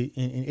stupid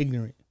and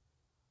ignorant.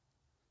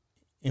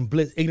 And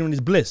bliss, ignorant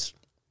is bliss.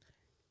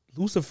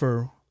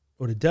 Lucifer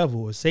or the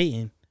devil or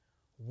Satan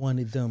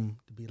wanted them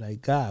to be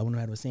like God, wanted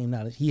to have the same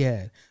knowledge he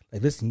had.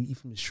 Like, listen, you eat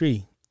from the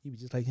tree, you be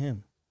just like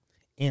him.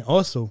 And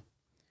also,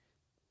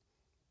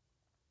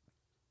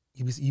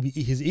 he was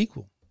his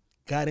equal.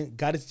 God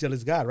is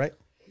jealous God, right?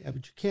 Yeah,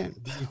 but you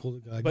can't be equal to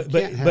God. But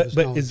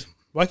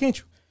why can't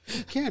you?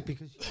 You can't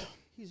because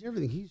he's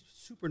everything. He's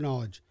super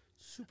knowledge.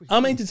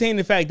 I'm entertaining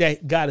the fact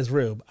that God is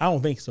real. I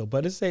don't think so.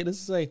 But let's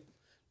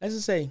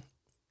just say,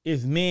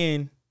 if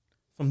men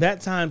from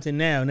that time to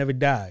now never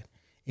died,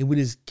 and we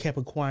just kept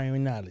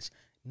acquiring knowledge,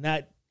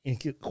 not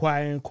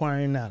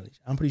acquiring knowledge,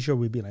 I'm pretty sure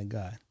we'd be like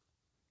God.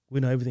 We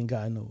know everything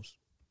God knows.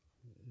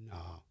 No,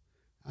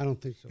 I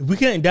don't think so. If we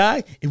couldn't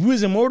die, if we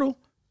was immortal,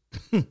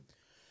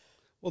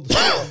 well,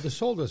 the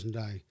soul doesn't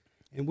die,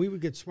 and we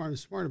would get smarter and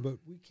smarter, but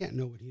we can't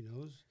know what he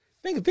knows.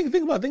 Think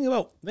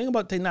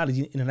about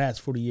technology in the last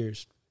 40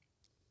 years.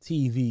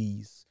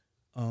 TVs,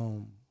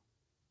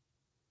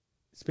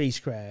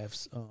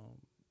 spacecrafts,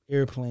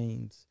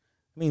 airplanes.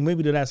 I mean,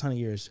 maybe the last 100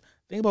 years.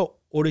 Think about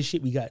all the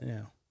shit we got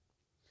now.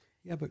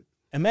 Yeah, but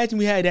imagine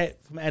we had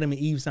that from Adam and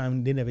Eve's time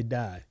and they never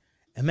died.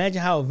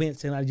 Imagine how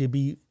advanced technology would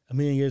be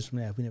 1,000,000 years from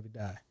now if we never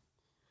die.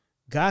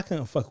 God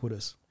couldn't fuck with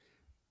us.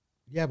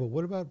 Yeah, but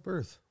what about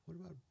birth? What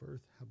about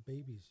birth? How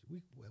babies?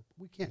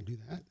 We can't do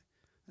that.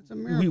 That's a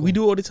miracle. We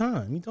do it all the time.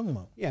 What are you talking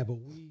about? Yeah, but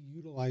we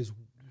utilize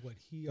what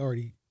he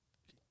already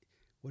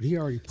put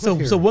here.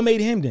 So what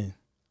made him then?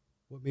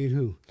 What made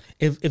who?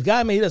 If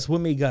God made us,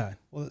 what made God?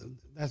 Well,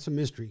 that's a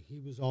mystery. He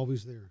was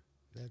always there.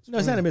 No,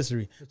 it's not a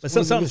mystery. But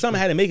something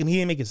had to make him. He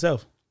didn't make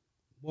himself.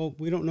 Well,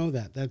 we don't know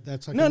that.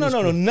 That's like no.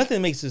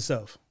 Nothing makes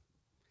itself.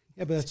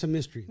 Yeah, but that's a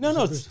mystery.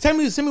 No. Tell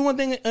me one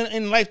thing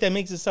in life that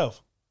makes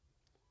itself.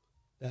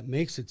 That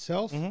makes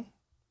itself? Mm-hmm.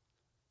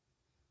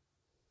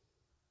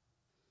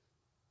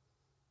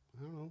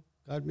 I don't know.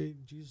 God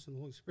made Jesus and the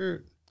Holy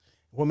Spirit.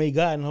 What made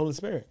God and the Holy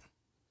Spirit?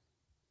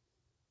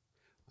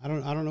 I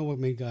don't know what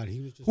made God.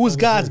 He was just. Who is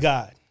God's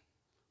God?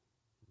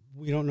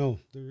 We don't know.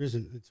 There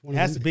isn't. It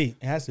has to be.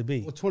 It has to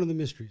be. Well, it's one of the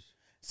mysteries.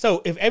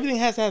 So if everything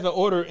has to have an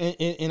order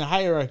in a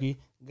hierarchy,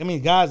 I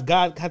mean, God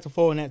has to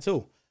fall in that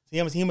too.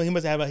 So he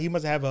must have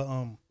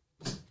a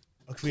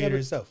creator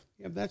himself.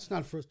 Yeah, but that's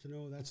not for us to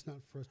know. That's not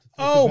for us to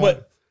think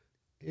about.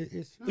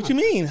 It's not. What you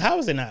mean? How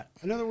is it not?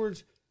 In other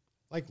words,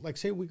 like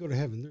say we go to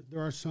heaven.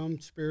 There are some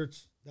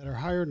spirits that are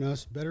higher than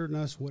us, better than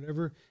us,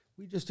 whatever.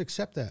 We just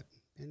accept that.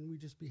 And we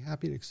just be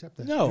happy and accept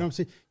that. No. You know what I'm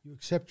saying? You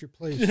accept your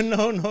place.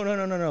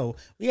 No.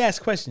 We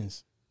ask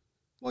questions.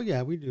 Well,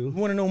 yeah, we do.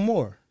 We want to know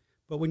more.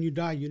 But when you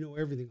die, you know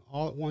everything.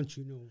 All at once,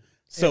 you know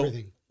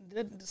everything.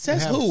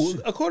 Says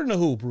who? According to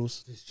who,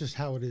 Bruce? It's just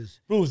how it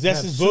is. Bruce,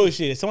 that's just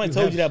bullshit. Somebody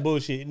told you that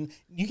bullshit. And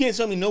you can't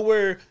show me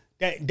nowhere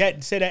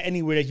that said that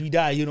anywhere that you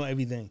die, you know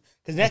everything.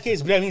 Because in that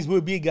case, that means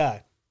we'll be a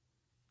God.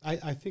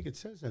 I think it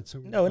says that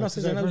somewhere. No, it don't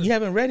say that. No, you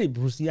haven't read it,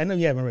 Bruce. I know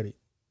you haven't read it.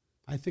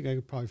 I think I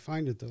could probably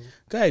find it, though.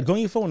 Go ahead. Go on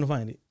your phone to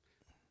find it.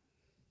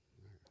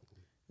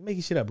 You're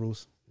making shit up,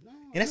 Bruce. No,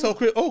 and that's all.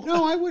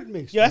 No, I wouldn't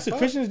make stuff up. Yeah, that's what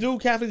Christians do,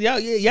 Catholics. Y'all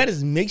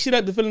just make shit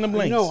up to fill in the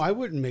blanks. No, I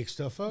wouldn't make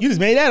stuff up. You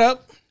just made that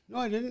up. No,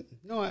 I didn't.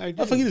 No, I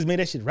didn't. I thought you just made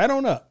that shit right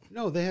on up.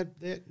 No, they had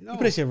no. You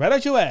put that shit right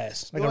out your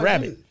ass like a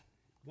rabbit.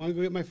 Want to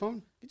go get my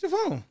phone? Get your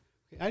phone.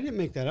 I didn't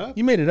make that up.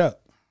 You made it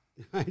up.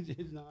 I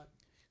did not.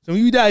 So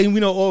when you die, we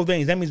know all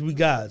things. That means we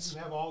gods.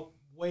 You have all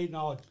way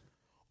knowledge.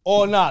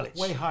 All knowledge.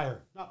 Way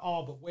higher. Not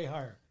all, but way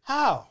higher.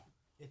 How?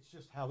 It's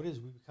just how it is.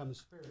 We become a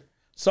spirit.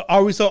 So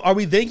are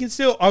we thinking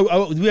still?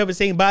 Do we have the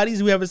same bodies?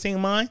 Do we have the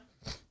same mind?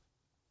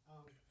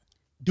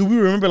 Do we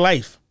remember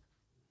life?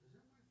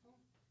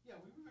 Yeah,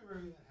 we remember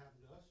everything that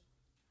happened to us.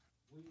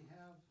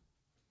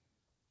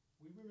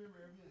 We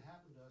remember everything that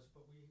happened to us,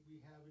 but we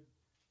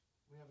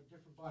have a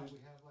different body. We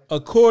have like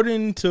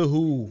according to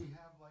who?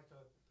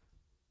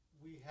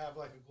 We have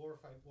like a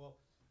glorified. Well,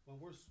 when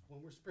we're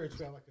spirits,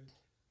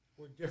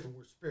 we're different.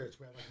 We're spirits.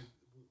 We're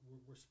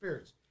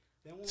spirits.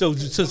 Then when we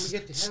get to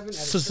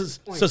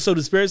heaven, so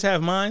the spirits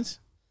have minds?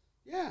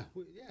 Yeah,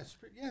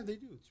 they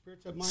do.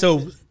 Spirits have minds. So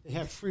they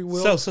have free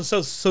will. So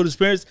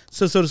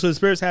the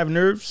spirits have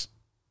nerves?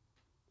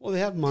 Well, they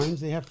have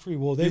minds. They have free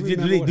will. Do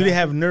they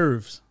have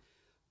nerves?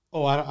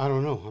 Oh, I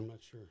don't know. I'm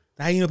not sure.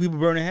 How do you know people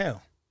burn in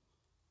hell?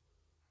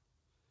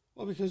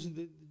 Well, because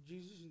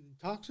Jesus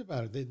talks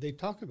about it. They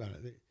talk about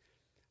it.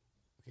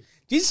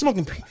 Jesus spoke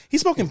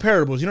in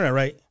parables. You know that,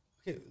 right?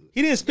 Okay.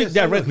 He didn't speak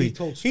directly. He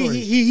told stories.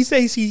 He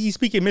said he's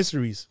speaking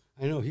mysteries.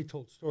 I know he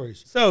told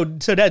stories. So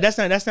that's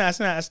not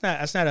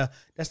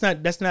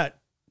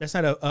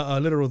a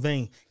literal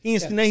thing. He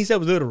said it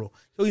was literal.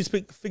 So he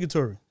speak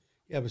figurative.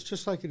 Yeah, but it's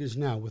just like it is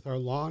now with our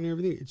law and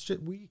everything. It's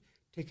just we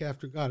take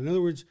after God. In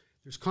other words,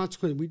 there's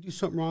consequences. We do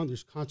something wrong.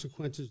 There's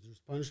consequences. There's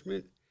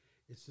punishment.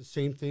 It's the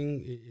same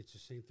thing. It's the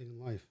same thing in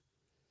life.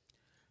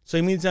 So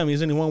you mean to tell me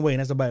there's only one way,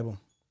 and that's the Bible?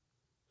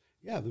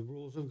 Yeah, the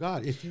rules of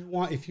God. If you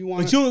want to be happy, if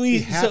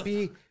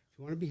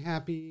you want to be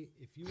happy,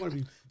 if you want to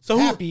be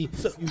happy,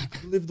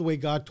 you live the way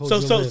God told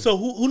you to live. So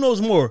who knows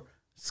more?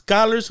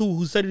 Scholars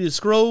who study the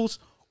scrolls,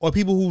 or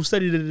people who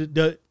study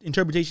the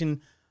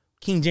interpretation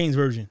King James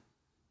Version?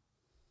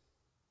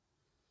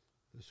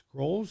 The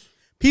scrolls?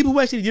 People who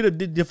actually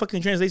did the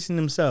fucking translation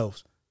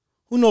themselves.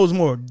 Who knows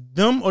more?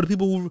 Them or the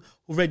people who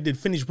read the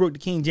finished book, the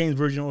King James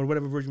Version, or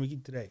whatever version we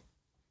keep today?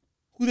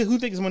 Who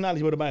thinks more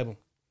knowledge about the Bible?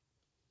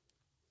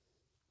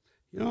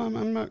 You know,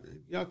 I'm not.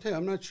 I'll tell you,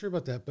 I'm not sure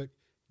about that. But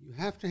you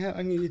have to have.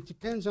 I mean, it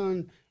depends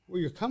on where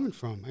you're coming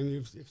from. I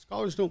mean, if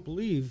scholars don't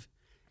believe,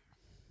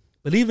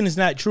 believing is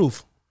not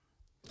truth.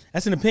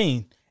 That's an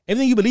opinion.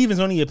 Everything you believe is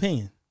only your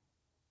opinion.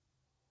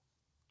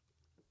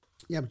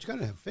 Yeah, but you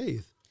gotta have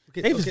faith.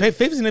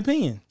 Faith is an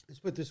opinion. Let's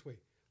put it this way: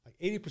 like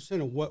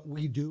 80% of what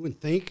we do and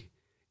think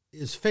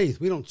is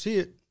faith. We don't see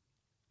it.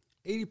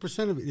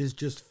 80% of it is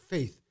just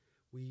faith.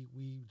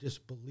 We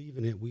just believe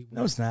in it.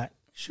 No, it's not.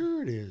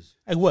 Sure, it is.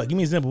 Like what? Give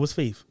me an example. What's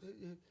faith?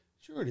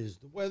 Sure, it is.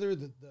 The weather.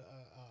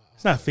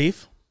 It's not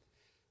faith.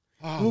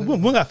 We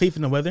got faith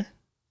in the weather.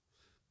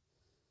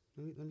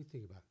 Let me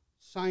think about it.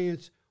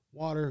 Science,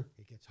 water.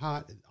 It gets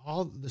hot.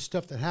 All the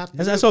stuff that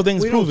happens. That's all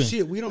things proven. We don't see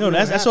it. We don't. No,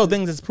 that's all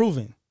things that's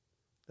proven.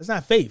 That's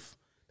not faith.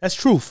 That's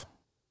truth.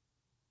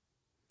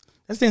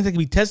 That's things that can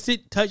be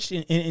tested, touched,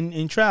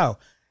 in trial.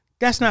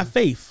 That's not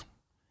faith.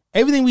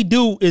 Everything we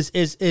do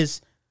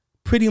is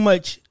pretty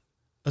much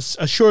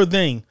a sure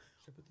thing.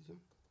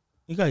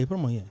 You got it. Put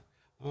them on here.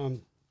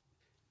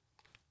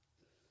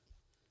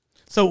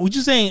 So what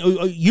you saying?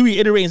 You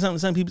reiterating something?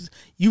 Some people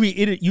you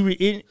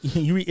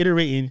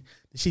reiterating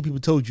the shit people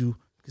told you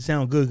to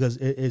sound good because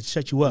it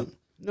shut you up.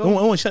 No, it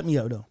won't shut me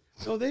up though.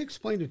 No, they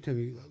explained it to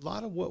me. A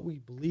lot of what we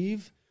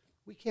believe,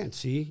 we can't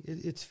see.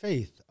 It's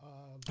faith.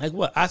 Like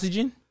what?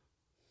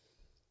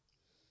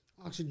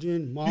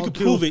 Oxygen, molecules. You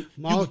can prove it.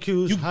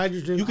 Molecules,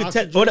 hydrogen. You can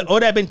test.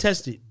 All that been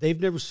tested. They've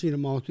never seen a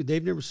molecule.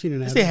 They've never seen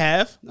an atom. Yes, they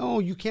have. No,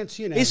 you can't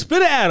see an atom. They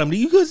split an atom.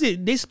 You could see.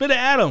 They split an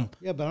atom.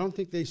 Yeah, but I don't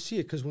think they see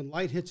it because when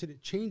light hits it,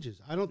 it changes.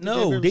 I don't think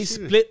No, they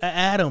split an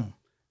atom.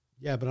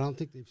 Yeah, but I don't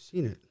think they've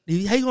seen it.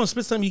 How you gonna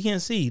split something you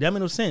can't see? That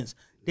makes no sense.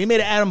 They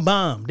made an atom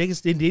bomb. They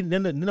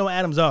know what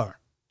atoms are.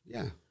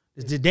 Yeah,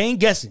 they ain't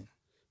guessing.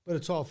 But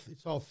it's all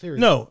theory.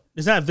 No,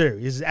 it's not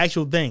theory. It's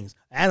actual things.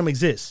 An atom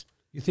exists.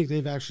 You think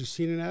they've actually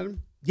seen an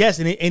atom? Yes,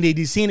 and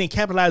they seen it,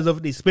 capitalized over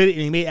it. They split it,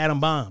 and they made atom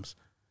bombs.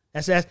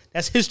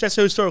 That's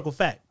historical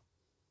fact.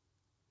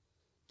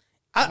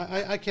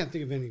 I can't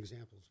think of any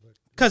examples, but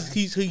Because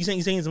he's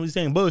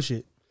saying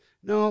bullshit.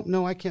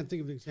 no, I can't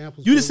think of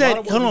examples. You just But a said,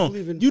 lot of hold what we on.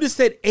 believe in- You just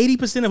said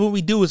 80% of what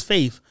we do is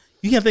faith.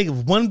 You can't think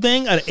of one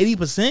thing out of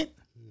 80%? All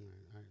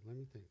right, let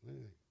me think.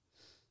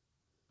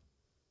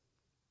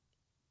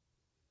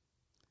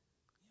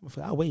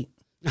 I'll wait.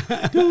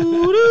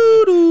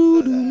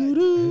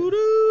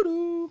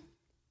 Do.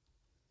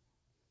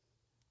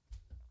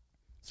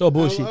 So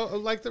bullshit.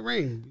 Like the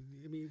rain.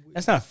 I mean,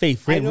 That's not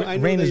faith. I Rain, know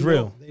rain is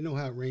real. They know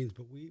how it rains,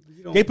 but we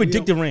don't. They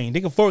predict the we don't- rain.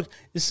 They can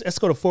let's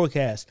go to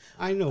forecast.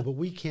 I know, but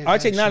we can't. Our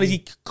actually-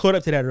 technology caught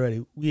up to that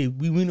already. We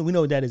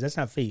know what that is. That's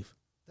not faith.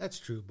 That's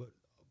true, but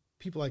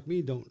people like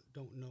me don't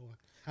know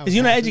how. Because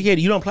you're not educated.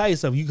 You don't apply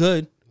yourself. You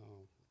could.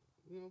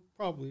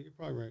 Probably. You're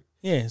probably right.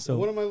 Yeah. So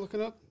what So am I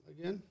looking up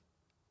again?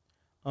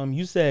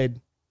 you said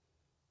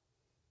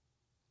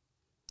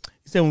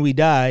when we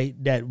die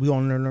that we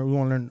want to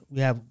learn.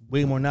 We have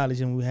way more knowledge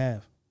than we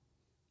have.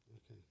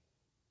 Okay.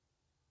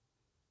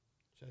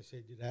 Should I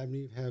say, did Adam and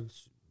Eve have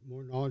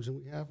more knowledge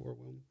than we have, or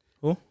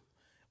when?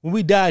 When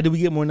we die, do we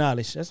get more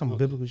knowledge? That's some Okay.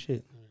 biblical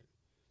shit. All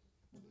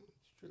right.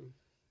 It's true.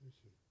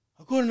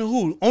 According to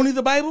who? Only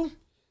the Bible?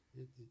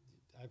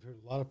 I've heard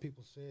a lot of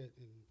people say it,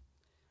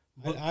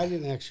 and I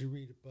didn't actually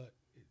read it, but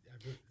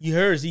I've heard. You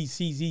heard,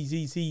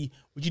 see,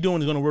 what you're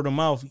doing is going to word of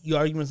mouth. You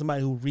arguing with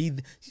somebody who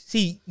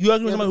you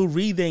arguing with somebody who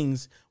read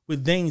things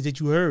with things that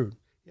you heard.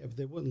 Yeah, but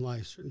they wouldn't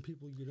lie. Certain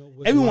people,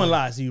 wouldn't Everyone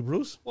lie. lies to you,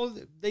 Bruce. Well,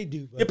 they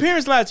do. But Your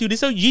parents lied to you. They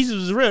said Jesus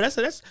was real.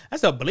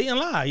 That's a blatant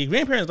lie. Your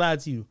grandparents lied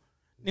to you.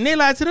 And they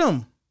lied to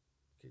them.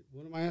 Okay,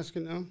 what am I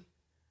asking now?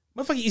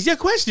 Motherfucker, it's your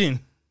question.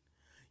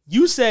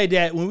 You said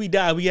that when we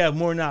die, we have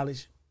more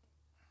knowledge.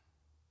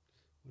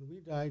 When we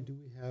die, do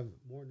we have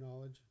more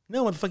knowledge?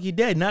 No, motherfucker, you're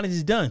dead. Knowledge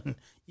is done.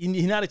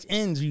 Your knowledge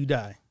ends when you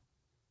die.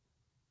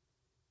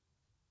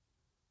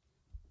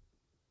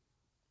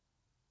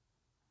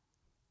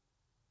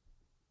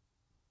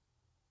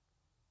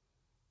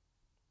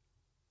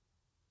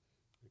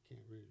 I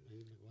can't read it. I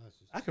need my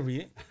glasses. I can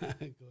read it. Go ahead,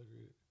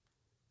 read it.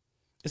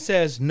 It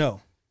says,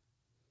 no.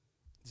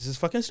 This is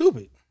fucking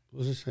stupid. What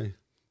does it say?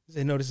 It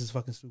said, no, this is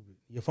fucking stupid.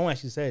 Your phone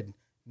actually said,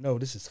 no,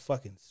 this is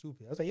fucking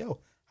stupid. I was like, yo,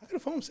 how can a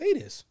phone say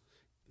this?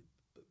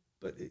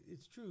 But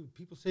it's true.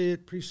 People say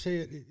it, priests say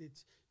it.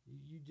 It's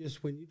you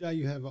just when you die,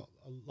 you have a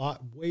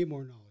lot, way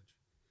more knowledge.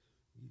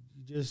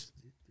 You just.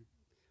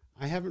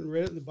 I haven't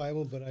read it in the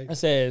Bible, but It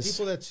says,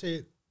 people that say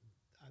it,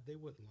 they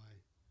wouldn't lie.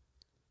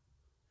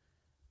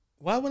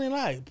 why wouldn't they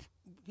lie?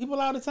 People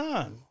lie all the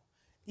time.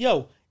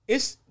 Yo,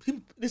 it's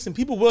people. Listen,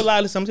 people will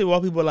lie. Listen, I'm telling you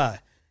why people lie.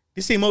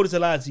 This ain't motive to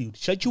lie to you, to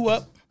shut you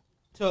up,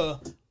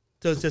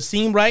 to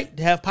seem right,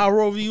 to have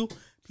power over you.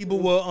 People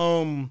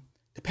will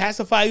to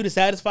pacify you, to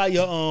satisfy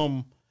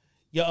your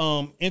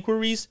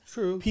inquiries.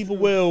 True. People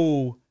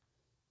will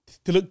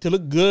to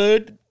look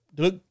good,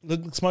 to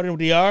look smarter than what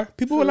they are.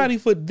 People will lie to you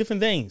for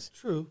different things.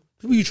 True.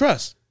 People you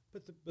trust.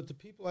 But the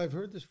people I've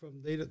heard this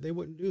from, they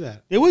wouldn't do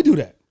that. They would do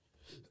that.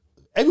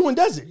 Everyone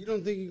does it. You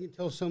don't think you can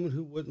tell someone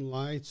who wouldn't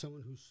lie,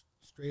 someone who's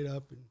straight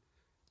up, and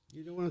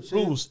you know what I'm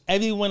saying? Bruce,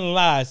 everyone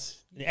lies.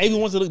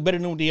 Everyone wants to look better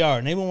than what they are,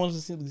 and everyone wants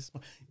to seem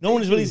smart. No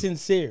one is really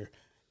sincere,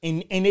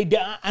 and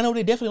I know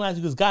they definitely lied to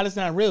you because God is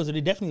not real, so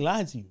they definitely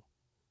lied to you.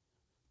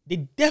 They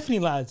definitely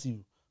lied to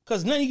you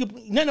because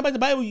nothing about the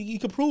Bible you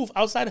can prove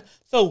outside of.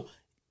 So, all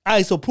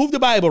right, so prove the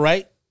Bible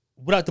right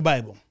without the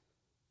Bible.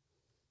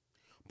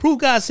 Prove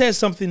God says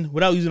something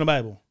without using the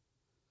Bible.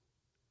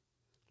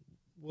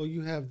 Well,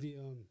 you have the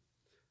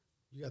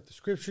you got the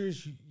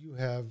scriptures. You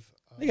have.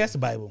 I think that's the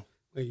Bible.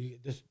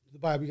 Wait, the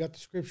Bible. You got the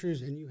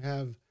scriptures, and you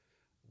have.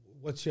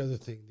 What's the other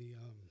thing?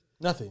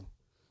 Nothing.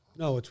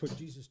 No, it's what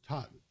Jesus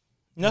taught.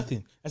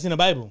 Nothing. That's in the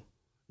Bible.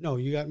 No,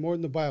 you got more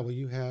than the Bible.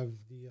 You have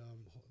you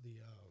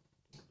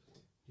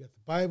got the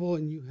Bible,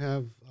 and you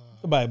have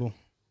The Bible.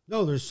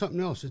 No, there's something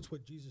else. It's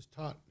what Jesus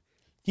taught.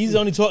 Jesus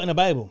only taught in the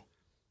Bible.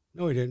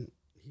 No, he didn't.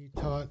 He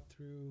taught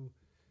through.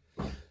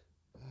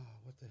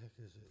 What the heck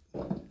is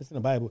it? It's in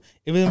the Bible.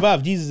 If it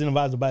involves Jesus, it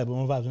involves the Bible.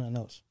 It involves nothing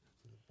else.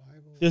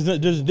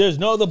 Bible. There's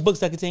no other books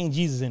that contain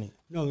Jesus in it.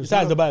 No, there's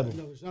besides not the Bible.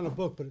 No, there's not a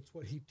book, but it's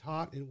what he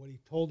taught and what he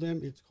told them.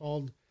 It's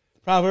called.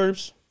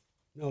 Proverbs,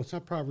 No, it's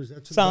not Proverbs.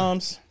 That's in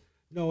Psalms, the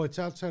Bible. No, it's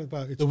outside of the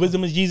Bible. It's the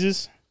wisdom of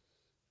Jesus,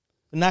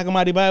 the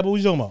Nagamati Bible. What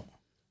you talking about?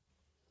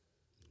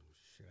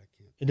 Shit, I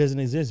can't. It doesn't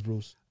exist,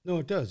 Bruce. No,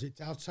 it does.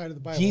 It's outside of the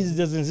Bible. Jesus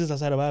doesn't exist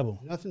outside the Bible.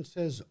 Nothing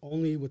says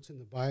only what's in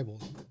the Bible.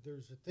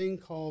 There's a thing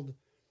called.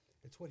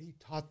 It's what he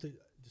taught the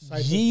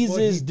disciples.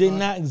 Jesus did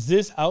not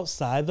exist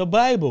outside the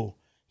Bible.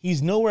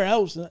 He's nowhere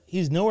else.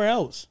 He's nowhere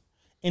else.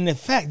 And in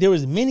fact, there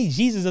was many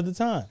Jesus at the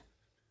time.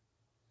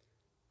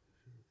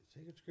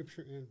 Sacred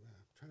Scripture and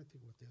I'm trying to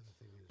think what the other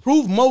thing is.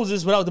 Prove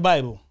Moses without the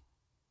Bible.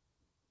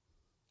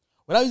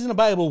 Without using the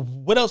Bible,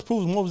 what else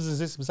proves Moses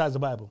exists besides the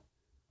Bible?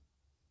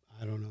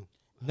 I don't know.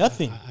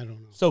 Nothing. I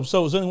don't know. So it's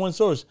only one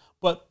source.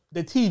 But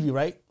the TV,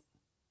 right?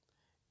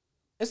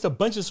 It's a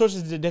bunch of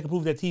sources that can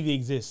prove that TV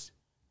exists.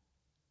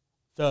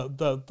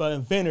 The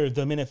inventor,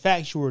 the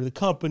manufacturer, the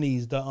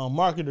companies, the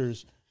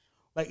marketers,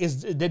 Like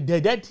is that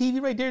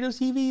TV right there? Those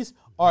TVs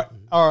are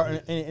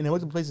and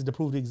what's the places to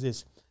prove it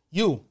exists.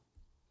 You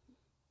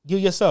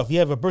yourself. You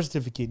have a birth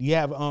certificate. You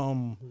have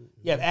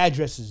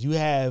addresses. You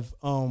have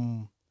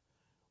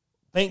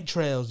bank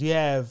trails. You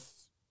have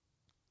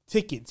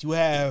tickets. You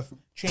have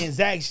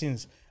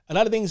transactions. A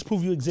lot of things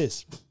prove you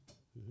exist.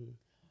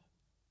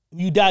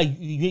 You die,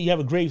 you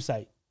have a grave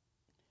site.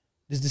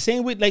 It's the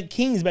same with like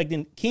kings back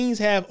then. Kings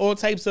have all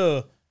types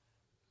of,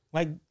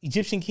 like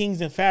Egyptian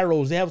kings and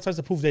pharaohs. They have all types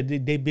of proof that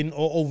they've been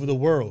all over the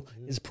world.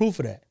 It's proof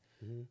of that.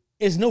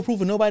 There's no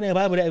proof of nobody in the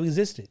Bible that ever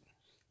existed.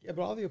 Yeah,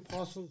 but all the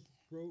apostles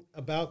wrote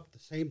about the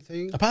same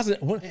thing.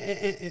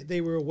 And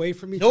they were away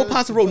from each other. No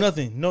apostle wrote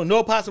nothing. No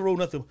apostle wrote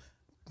nothing.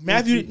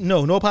 Matthew,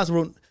 no apostle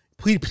wrote.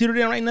 Peter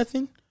didn't write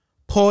nothing.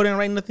 Paul didn't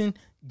write nothing.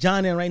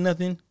 John didn't write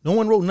nothing. No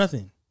one wrote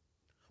nothing.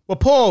 But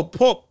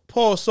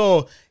Paul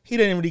saw he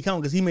didn't really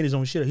count because he made his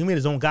own shit up. He made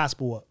his own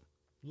gospel up.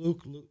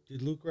 Luke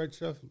did Luke write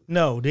stuff?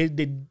 No, they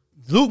did.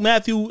 Luke,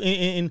 Matthew,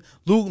 and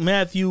Luke,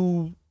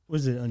 Matthew,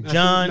 was it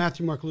John?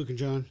 Matthew, Mark, Luke, and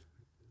John.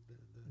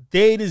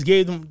 They just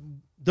gave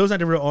them. Those are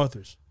the real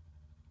authors.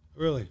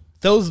 Really?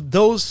 So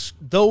those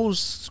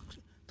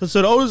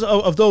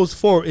of those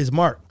four is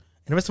Mark,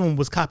 and the rest of them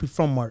was copied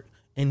from Mark,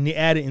 and they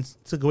added and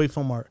took away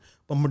from Mark.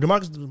 But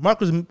Mark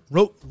was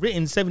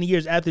written 70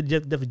 years after the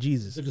death of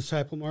Jesus. The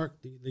disciple Mark,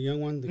 the young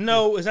one?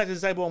 No, it's not the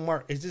disciple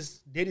Mark. It's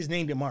just, they just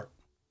named it Mark.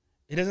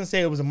 It doesn't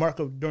say it was a Mark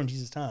during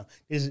Jesus' time.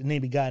 They just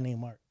named a guy named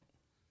Mark.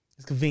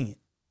 It's convenient.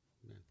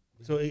 Yeah.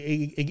 So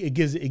it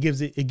gives it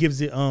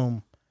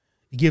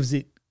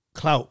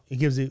clout. It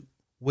gives it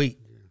weight.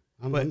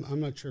 Yeah. I'm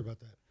not sure about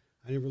that.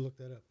 I never looked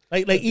that up.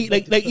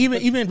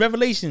 Even in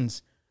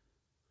Revelations.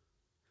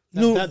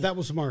 That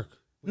was Mark.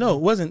 No,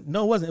 it wasn't.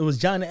 It was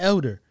John the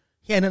Elder.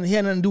 He had nothing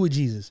to do with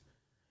Jesus.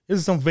 This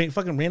is some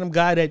fucking random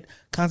guy that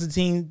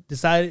Constantine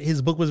decided his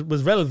book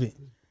was relevant.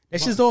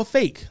 That's just all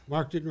fake.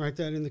 Mark didn't write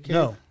that in the cave?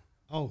 No.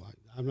 Oh,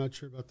 I'm not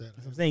sure about that.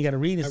 I'm saying you got to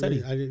read and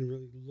study. I didn't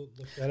really look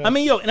that up. I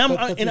mean,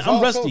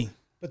 I'm rusty.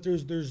 But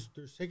there's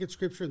sacred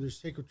scripture and there's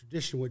sacred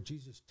tradition, what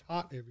Jesus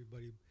taught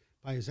everybody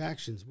by his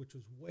actions, which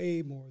was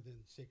way more than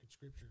sacred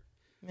scripture.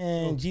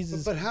 Man,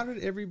 Jesus. But how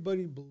did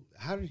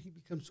he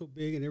become so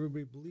big and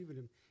everybody believe in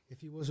him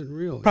if he wasn't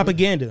real?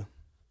 Propaganda.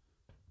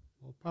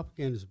 Well,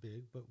 propaganda's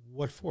big, but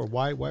what for?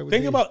 Why would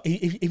Think about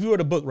if you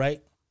wrote a book,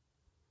 right?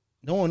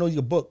 No one knows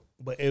your book,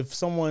 but if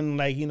someone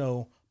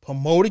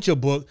promoted your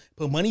book,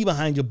 put money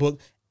behind your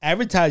book,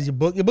 advertise your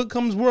book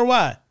comes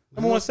worldwide.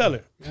 Number one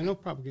seller. I know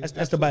propaganda.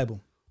 That's the Bible.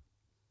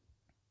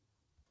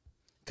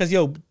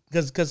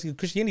 Because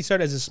Christianity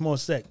started as a small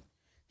sect.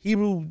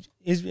 Hebrew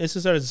is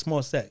started as a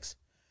small sect.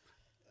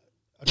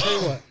 I'll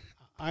tell you what,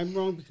 I'm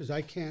wrong because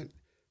I can't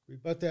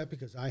rebut that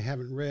because I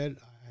haven't read,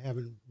 I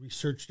haven't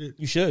researched it.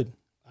 You should.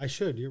 I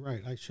should. You're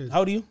right. I should. How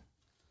old are you?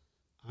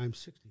 I'm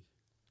 60. I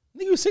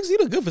think you're 60. You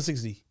look good for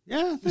 60.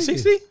 Yeah, you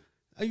 60?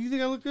 You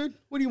think I look good?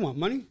 What do you want?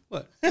 Money?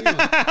 What?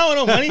 I don't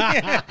know money.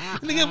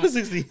 You look good for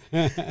 60.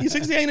 You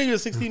 60? I ain't know you're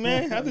 60,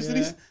 man. I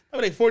think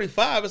I'm like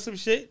 45 or some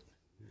shit.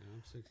 Yeah,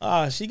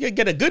 I'm 60. She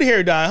get a good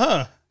hair dye,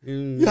 huh?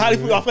 You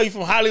Hollywood, I feel you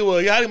from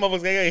Hollywood. You Hollywood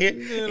motherfuckers got hair.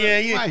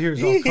 My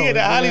hair's all colored.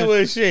 The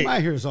Hollywood shit. My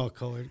hair's all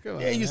colored. Come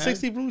on, you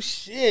 60, bro?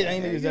 Shit. I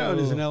ain't know it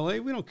is in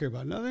L.A. We don't care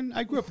about nothing.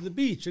 I grew up at the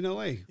beach in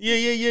L.A.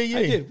 Yeah.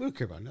 I did. We don't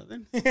care about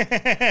nothing.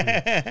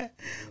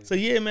 So,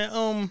 yeah,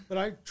 man. But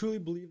I truly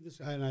believe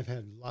this, and I've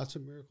had lots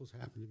of miracles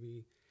happen to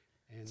me.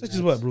 And such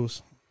as what,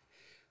 Bruce?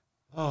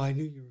 Oh, I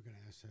knew you were going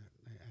to ask that.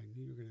 I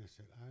knew you were going to ask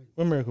that.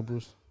 What miracle,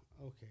 Bruce?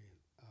 Okay.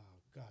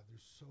 God,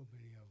 there's so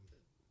many of them.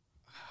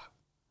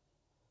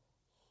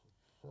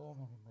 So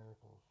many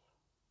miracles.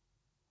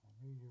 I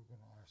knew you were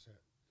going to ask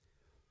that.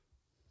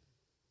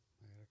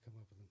 I got to come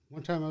up with them.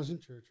 One time I was in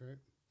church, right?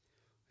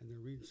 And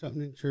they're reading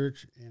something in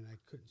church, and I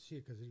couldn't see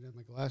it because I didn't have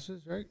my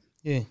glasses, right?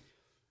 Yeah.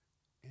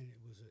 And it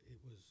was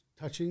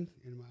touching,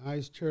 and my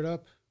eyes teared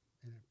up,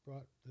 and it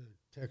brought the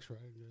text right.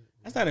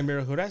 That's not a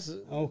miracle. That's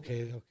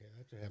okay.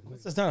 That's what happened.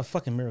 That's not a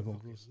fucking miracle,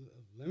 Bruce.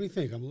 Let me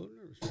think. I'm a little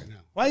nervous right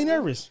now. Why are you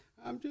nervous?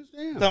 I'm just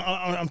damn. So,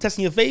 I'm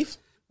testing your faith.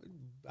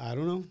 I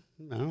don't know.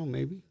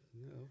 Maybe.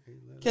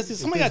 Because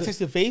somebody got to test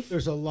your faith.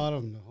 There's a lot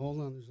of them.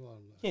 Hold on. There's a lot of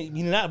them.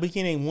 We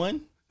can't name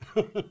one.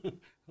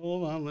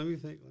 Hold on. Let me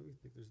think.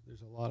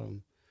 There's a lot of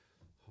them.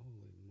 Holy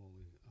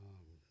moly.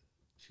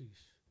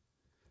 Jeez.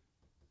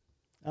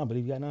 I don't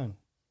believe you got none.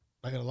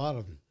 I got a lot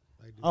of them.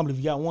 I don't believe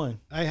you got one.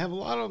 I have a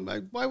lot of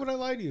them. Why would I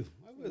lie to you?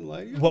 I wouldn't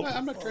lie to you. Well,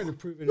 I'm not trying to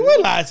prove it. You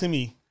would lie to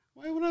me.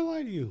 Why would I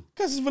lie to you?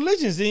 Because it's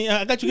religion. See,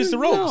 I got you against the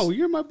ropes. No,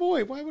 you're my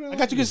boy. Why would I lie I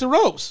got you against the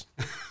ropes.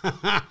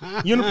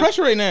 You're under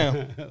pressure right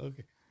now.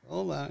 Okay.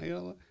 Hold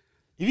on.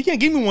 If you can't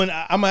give me one,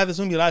 I'm going to have to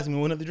assume you lied to me.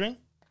 Want another drink?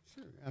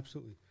 Sure,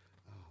 absolutely.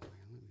 Oh, man,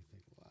 let me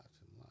think. Lots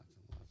and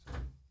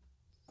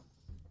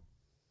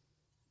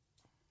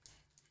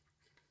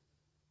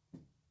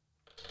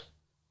lots.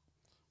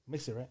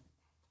 Mix it, right?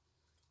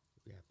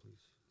 Yeah,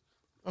 please.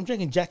 I'm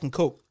drinking Jack and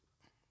Coke.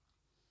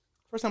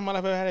 First time in my life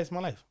I've ever had this in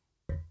my life.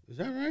 Is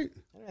that right?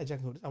 I had Jack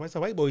and Coke. That's a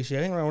white boy shit.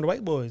 I hang around with the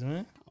white boys,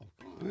 man.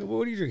 Oh,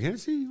 what do you drink?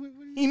 Hennessy?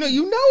 You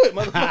know it,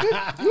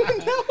 motherfucker. You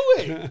know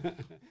it.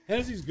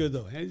 Hennessy's good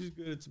though. Hennessy's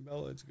good. It's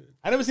mellow. It's good.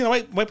 I never seen a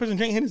white person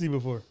drink Hennessy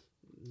before.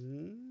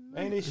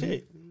 Ain't they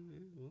shit?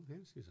 Well,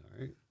 Hennessy's all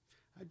right.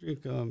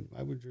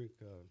 I would drink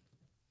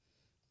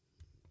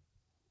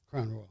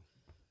Crown Royal.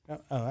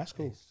 Oh, that's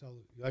cool. Hey, so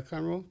you like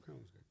Crown Royal? Crown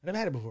Royal's good. I never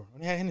had it before. I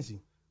only had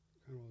Hennessy.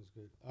 Crown Royal's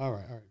good. All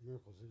right.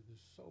 Miracles.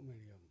 There's so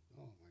many of them.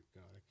 Oh my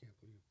God, I can't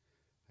believe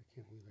I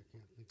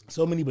can't think of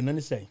So many, but none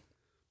to say.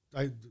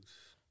 I'm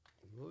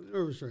a little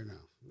nervous right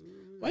now.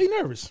 Why are you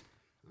nervous?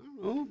 I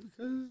don't know,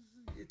 because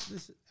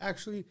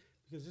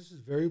this is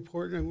very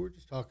important. And we're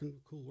just talking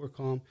cool, we're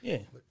calm. Yeah.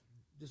 But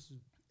this is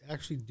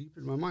actually deep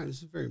in my mind.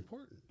 This is very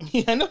important.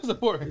 Yeah, I know it's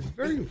important. It's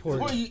very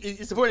important.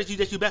 It's important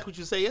that you back what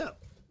you say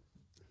up.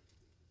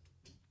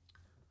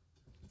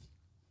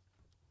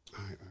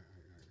 All right.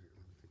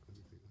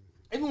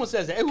 Everyone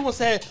says that. Everyone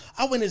said,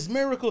 I win this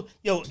miracle.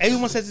 Yo,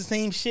 everyone says the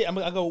same shit.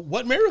 I go,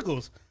 what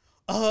miracles?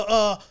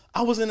 I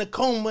was in a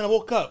coma when I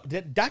woke up.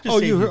 That doctor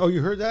saved you.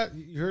 You heard that?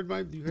 You heard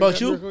that you?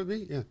 miracle with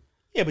me? Yeah.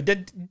 Yeah, but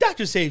that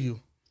doctor saved you.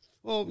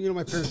 Well,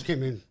 my parents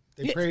came in.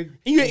 They prayed.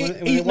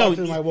 And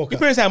when I woke up. Your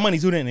parents had money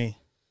too, didn't they?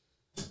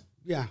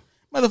 Yeah.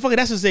 Motherfucker,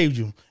 that's what saved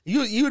you.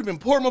 You would have been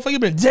poor, motherfucker.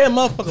 You'd been dead,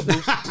 motherfucker,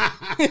 Bruce.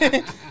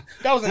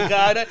 That wasn't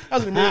God. That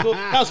was a miracle.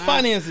 That was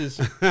finances.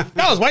 That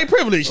was white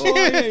privilege. Oh,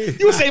 yeah.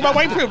 You were saved by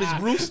white privilege,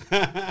 Bruce.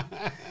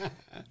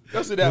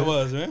 That's what that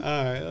was, man.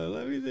 All right.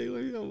 Let me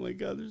think. Oh, my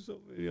God. There's so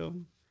many of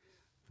them.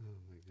 Oh,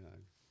 my God.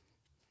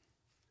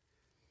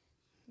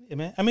 Yeah,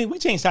 man. I mean, we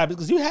changed topics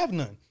because you have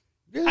none.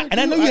 Yeah,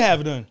 I know you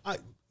have none.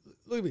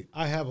 Look at me.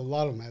 I have a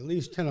lot of them. At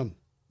least 10 of them.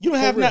 You don't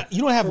have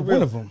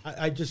one of them.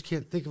 I just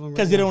can't think of them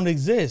because they don't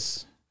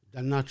exist.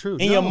 That's not true.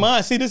 In your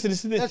mind, see this.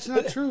 That's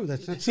not true.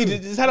 See,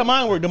 this is how the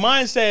mind works. The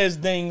mind says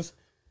things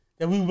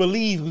that we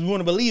believe because we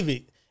want to believe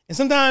it, and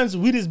sometimes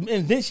we just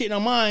invent shit in our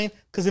mind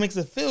because it makes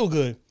us feel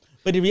good.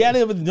 But the reality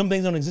of it, them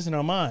things don't exist in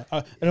our mind.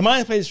 And the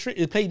mind plays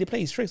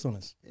tricks on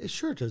us. It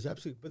sure does,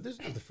 absolutely. But this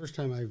is not the first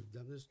time I've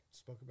done this.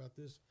 Spoke about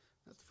this.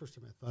 Not the first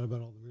time I thought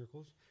about all the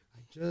miracles.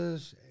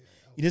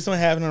 You just don't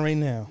have it on right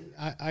now.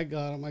 I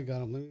got them. Let me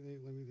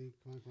think.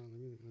 Come on.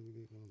 Let me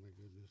think. Oh, my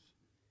goodness.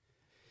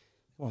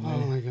 Come on, man.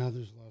 Oh, my God.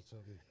 There's lots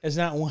of them. It's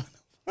not one.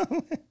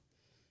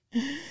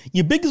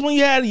 Your biggest one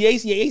you had, the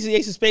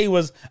ace of spade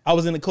was I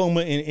was in a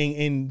coma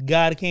and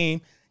God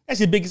came. That's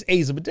your biggest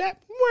ace. But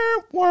that,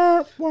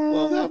 well,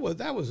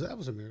 that was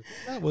a miracle.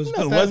 That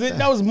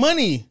was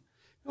money.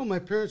 No, my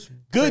parents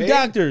good prayed.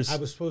 Doctors. I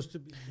was supposed to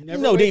be.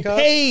 They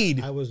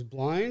paid. I was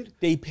blind.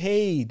 They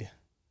paid.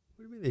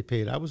 What do you mean they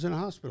paid? I was in a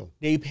hospital.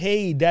 They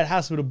paid that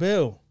hospital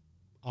bill.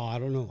 Oh, I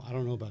don't know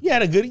about. You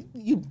that. had a good.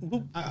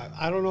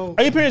 I don't know.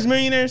 Are your parents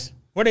millionaires?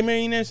 Were they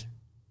millionaires?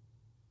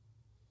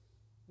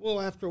 Well,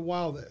 after a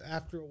while.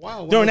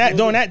 During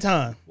that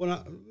time.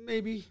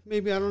 Maybe I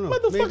don't know.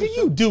 Motherfucker,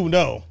 you do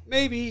know.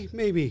 Maybe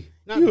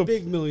not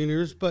big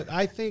millionaires, but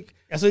I think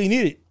that's what you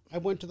needed. I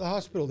went to the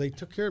hospital. They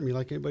took care of me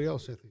like anybody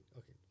else. I think.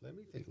 Okay, let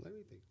me think. There's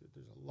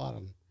a lot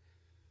of them.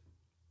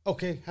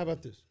 Okay, how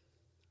about this?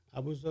 I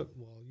was up.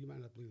 Well, you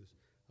might not believe this.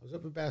 I was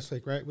up at Bass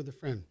Lake, right, with a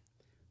friend,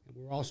 and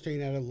we were all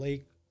staying at a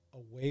lake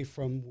away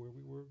from where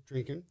we were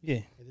drinking.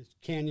 Yeah. At this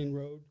canyon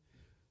road.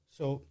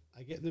 So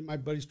I get in my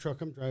buddy's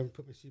truck. I'm driving,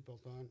 put my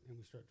seatbelt on, and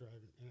we start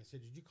driving. And I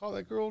said, "Did you call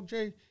that girl,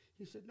 Jay?"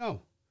 He said,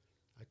 "No."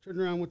 I turned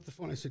around with the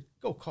phone. I said,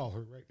 "Go call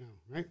her right now."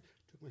 Right?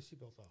 Took my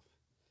seatbelt off.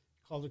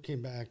 Called her,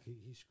 came back.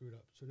 He screwed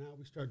up. So now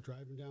we start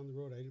driving down the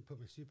road. I didn't put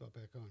my seatbelt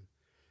back on,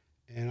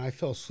 and I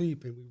fell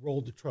asleep. And we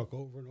rolled the truck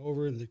over and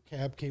over, and the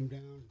cab came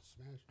down and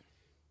smashed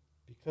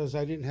because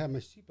I didn't have my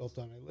seatbelt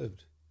on. I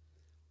lived.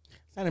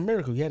 It's not a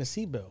miracle. You had a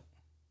seatbelt.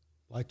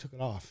 Well, I took it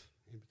off,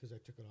 and because I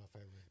took it off, I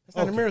lived. That's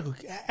not a miracle.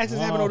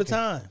 Accidents happen all the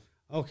time.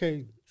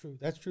 Okay, true.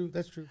 That's true.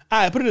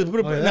 All right, put it.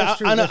 That's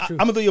true. I'm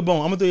gonna throw you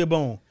a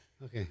bone.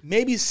 Okay.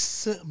 Maybe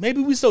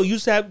we so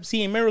used to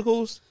seeing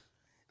miracles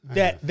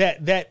that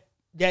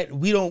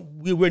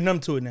we're numb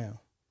to it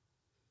now.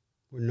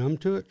 We're numb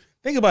to it.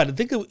 Think about it.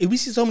 If we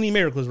see so many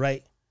miracles,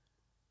 right?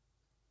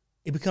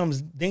 It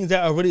becomes things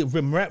that are really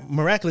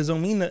miraculous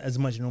don't mean as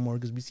much no more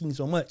because we've seen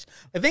so much.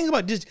 Like, think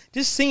about just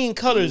seeing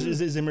colors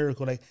is a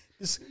miracle. Like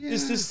just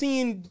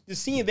seeing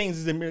things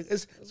is a miracle.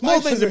 Small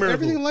things are a miracle.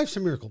 Everything in life's a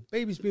miracle.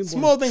 Babies being born.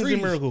 Small things are a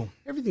miracle.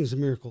 Everything's a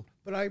miracle.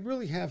 But I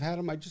really have had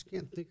them. I just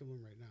can't think of them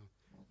right now.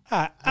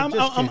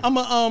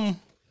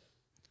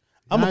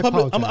 I'm a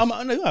public. I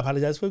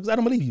apologize for it because I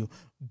don't believe you.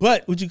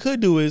 But what you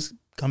could do is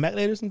come back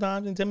later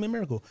sometimes and tell me a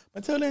miracle.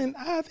 But until then,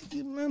 I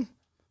think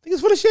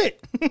it's full of shit.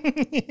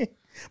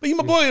 But you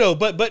my boy though.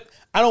 But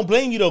I don't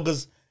blame you though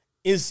because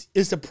it's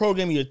the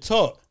program you're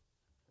taught.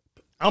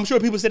 I'm sure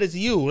people said it to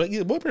you. Like,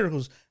 what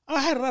miracles?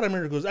 I had a lot of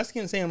miracles. I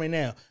can't say them right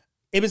now.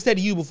 If it's said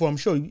to you before, I'm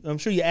sure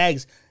you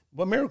asked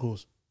what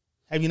miracles.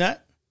 Have you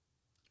not?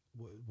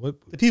 What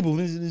the people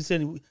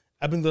said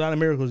I've been through a lot of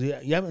miracles.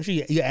 I'm sure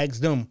you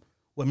asked them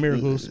what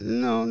miracles.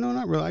 No,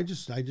 not really. I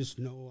just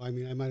know. I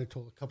mean, I might have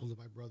told a couple to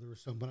my brother or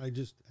something, but I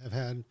just have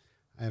had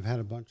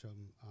a bunch of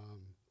them.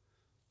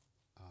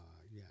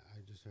 I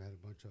just have had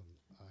a bunch of them.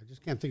 I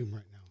just can't think of them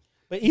right now.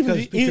 But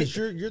because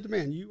you're the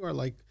man. You are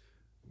like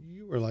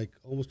You are like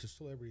almost a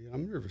celebrity.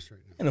 I'm nervous right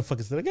now. And the fuck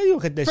is that? You don't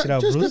cut that shit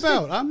out, Just Bruce.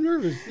 about. I'm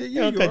nervous.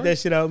 You don't cut that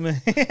shit out,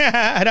 man.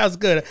 That was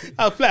good.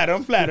 I'm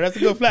flattered. That's a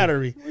good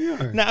flattery. We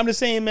are. Now I'm just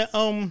saying, man.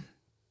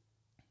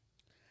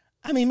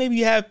 I mean, maybe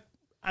you have.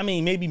 I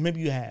mean, maybe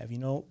you have. You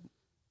know,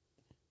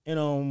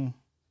 and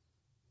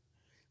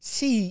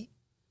see,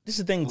 this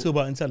is the thing too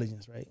about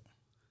intelligence, right?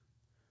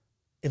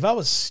 If I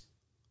was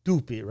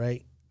stupid,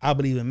 right, I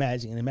believe in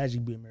magic, and magic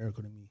would be a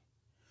miracle to me.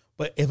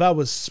 But if I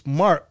was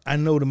smart, I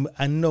know I'm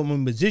a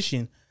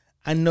magician.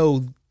 I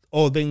know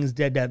all things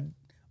that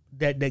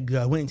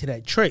went into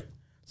that trick.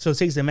 So it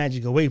takes the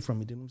magic away from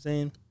me. You know what I'm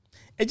saying?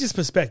 It's just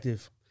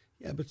perspective.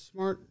 Yeah, but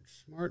smart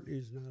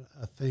is not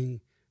a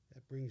thing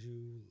that brings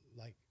you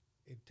like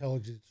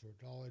intelligence or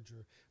knowledge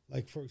or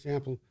like, for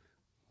example,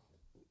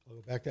 I'll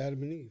go back to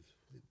Adam and Eve.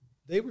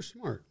 They were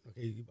smart.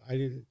 Okay, I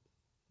didn't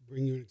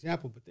bring you an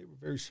example, but they were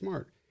very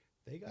smart.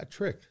 They got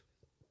tricked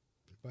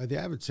by the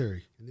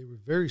adversary, and they were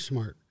very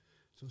smart.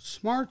 So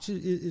smarts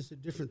is a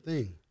different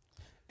thing.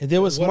 If they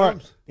were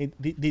smart, they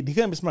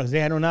couldn't be smart because they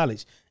had no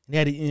knowledge. And they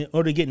had to, in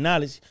order to get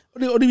knowledge,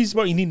 in order to be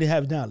smart, you need to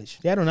have knowledge.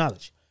 They had no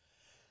knowledge.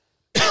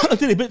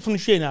 Until they bit from the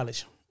tree of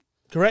knowledge.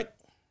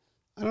 Correct?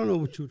 I don't know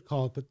what you would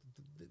call it, but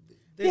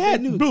they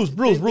had knew, Bruce.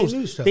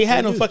 They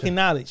had no fucking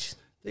knowledge.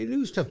 They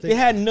knew stuff. They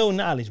had no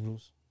knowledge,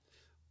 Bruce.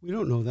 We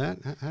don't know that.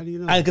 How do you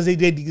know? Because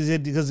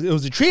because it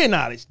was a tree of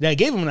knowledge that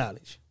gave them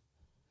knowledge.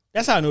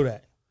 That's how I know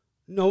that.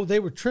 No, they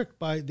were tricked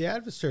by the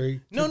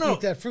adversary to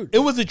eat that fruit. It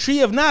was a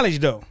tree of knowledge,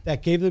 though.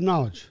 That gave them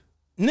knowledge.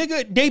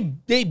 Nigga,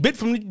 they bit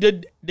from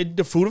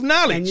the fruit of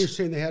knowledge. And you're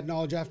saying they had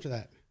knowledge after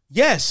that?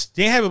 Yes,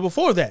 they didn't have it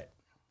before that.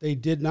 They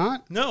did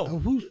not? No.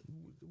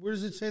 Where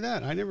does it say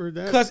that? I never heard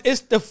that. Because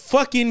it's the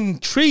fucking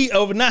tree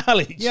of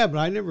knowledge. Yeah, but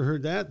I never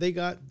heard that.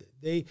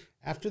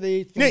 After they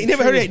ate you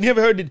never heard that. You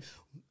never heard that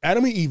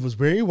Adam and Eve was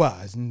very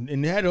wise and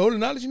they had all the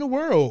knowledge in the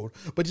world.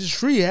 But this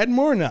tree had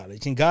more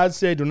knowledge. And God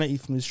said, do not eat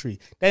from this tree.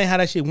 That ain't how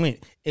that shit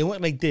went. It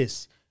went like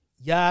this.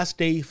 Y'all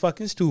stay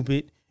fucking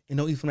stupid and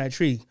don't eat from that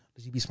tree.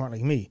 Because you be smart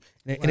like me.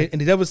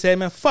 And the devil said,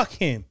 man, fuck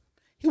him.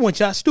 He wants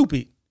y'all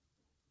stupid.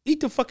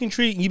 Eat the fucking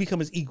tree and you become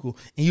his equal.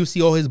 And you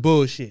see all his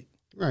bullshit.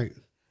 Right.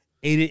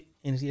 Ate it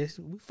and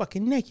we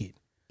fucking naked.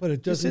 But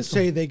it doesn't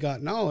say they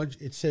got knowledge.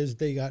 It says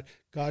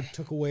God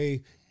took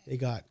away. They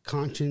got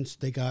conscience.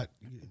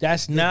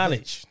 That's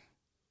knowledge.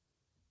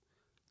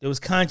 There was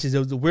conscience.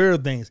 There was the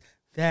weird things.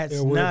 That's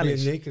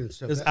knowledge. Being naked and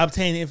stuff. It was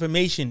obtaining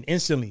information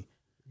instantly.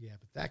 Yeah,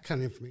 but that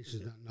kind of information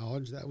is not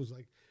knowledge. That was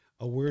like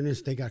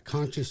awareness. They got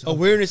conscious.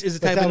 Awareness is a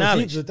type of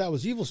knowledge. That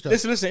was evil stuff.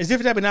 Listen. It's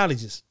different type of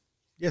knowledges.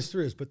 Yes,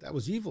 there is, but that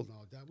was evil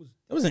knowledge.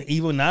 That wasn't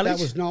evil knowledge.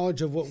 That was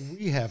knowledge of what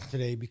we have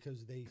today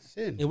because they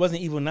sinned. It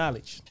wasn't evil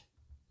knowledge.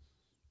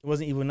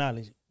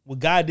 What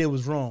God did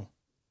was wrong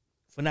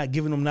for not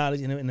giving them knowledge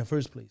in the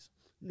first place.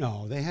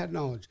 No, they had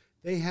knowledge.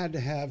 They had to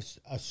have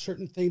a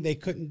certain thing they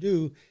couldn't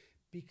do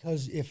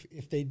because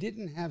if they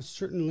didn't have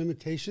certain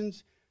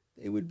limitations,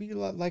 they would be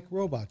like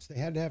robots. They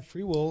had to have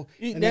free will.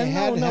 And They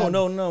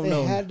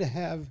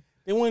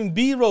wouldn't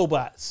be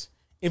robots.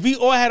 If we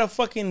all had a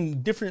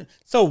fucking different,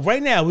 so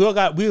right now we all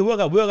got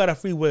a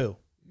free will.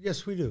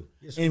 Yes, we do.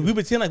 We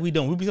pretend like we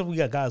don't. We pretend we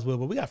got God's will,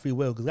 but we got free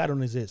will because God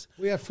don't exist.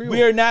 We have free will.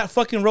 We are not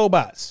fucking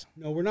robots.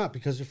 No, we're not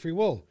because of free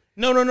will.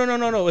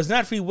 No. It's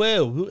not free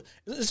will.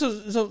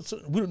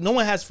 No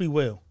one has free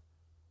will.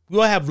 We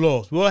all have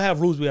laws. We all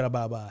have rules we gotta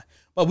abide by.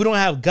 But we don't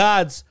have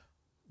God's.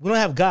 We don't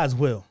have God's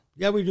will.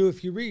 Yeah, we do.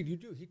 If you read, you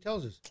do. He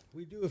tells us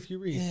we do if you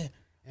read. Yeah.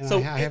 And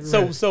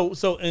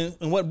so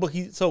in what book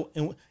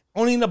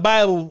only in the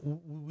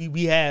Bible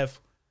we have.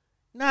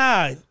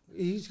 Nah,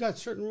 he's got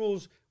certain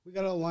rules. We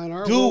got to align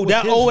our dude.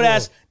 That old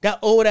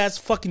ass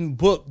fucking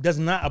book does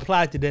not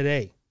apply to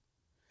today.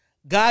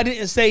 God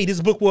didn't say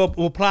this book will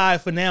apply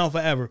for now and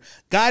forever.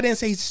 God didn't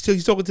say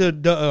he's talking to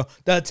the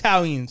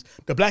Italians,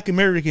 the Black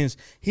Americans.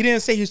 He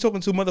didn't say he's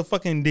talking to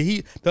motherfucking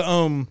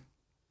the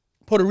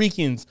Puerto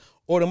Ricans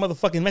or the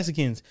motherfucking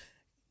Mexicans.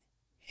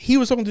 He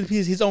was talking to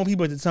his own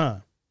people at the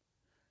time.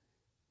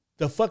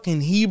 The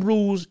fucking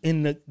Hebrews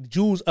and the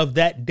Jews of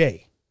that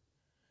day.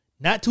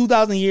 Not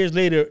 2,000 years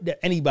later,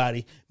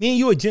 anybody. Me and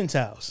you are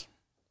Gentiles.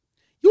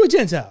 You're a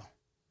Gentile.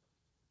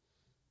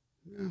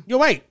 Yeah. You're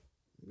white.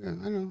 Yeah,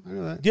 I know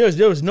that.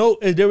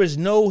 There is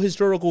no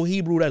historical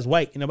Hebrew that's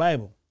white in the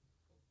Bible.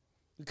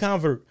 The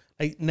convert,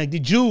 like the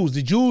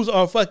Jews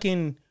are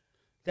fucking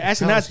the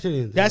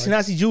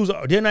Ashkenazi Jews.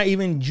 They're not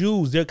even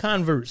Jews. They're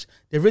converts.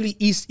 They're really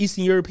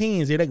Eastern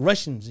Europeans. They're like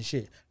Russians and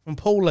shit from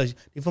Poland.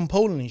 They're from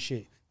Poland and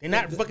shit. They're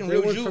not fucking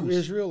real Jews. From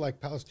Israel, like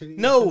Palestinians.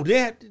 No,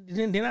 they're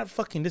not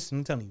fucking. Listen,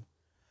 I'm telling you.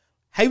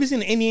 Have you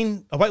seen an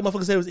Indian? A white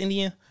motherfucker said it was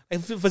Indian. Like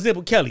for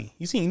example, Kelly.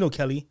 You know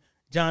Kelly,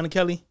 John and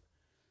Kelly.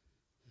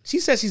 She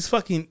says she's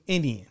fucking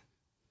Indian.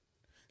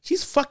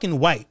 She's fucking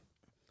white.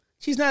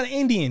 She's not an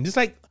Indian. Just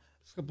like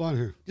blonde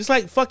hair. Just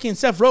like fucking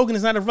Seth Rogen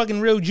is not a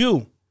fucking real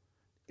Jew.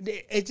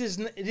 It's just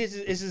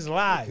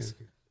lies.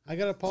 Okay. I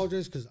gotta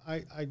apologize because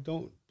I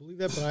don't believe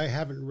that, but I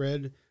haven't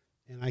read,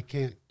 and I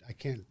can't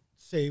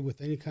say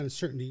with any kind of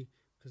certainty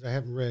because I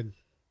haven't read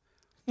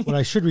what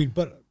I should read.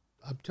 But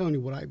I'm telling you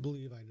what I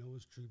believe. I know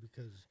is true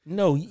because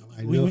No,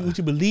 what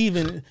you believe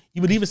in.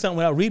 You believe in something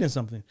without reading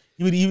something.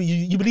 You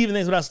believe in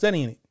things without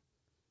studying it.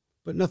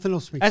 But nothing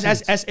else makes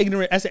sense. That's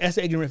ignorant. That's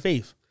an ignorant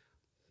faith.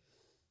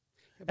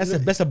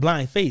 That's a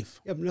blind faith.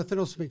 Yeah, but nothing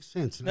else makes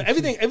sense.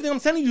 Everything I'm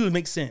telling you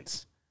makes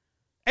sense.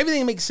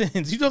 Everything makes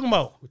sense. You talking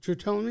about what you're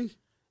telling me?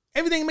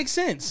 Everything makes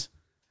sense.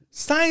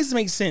 Science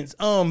makes sense.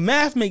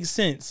 Math makes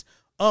sense.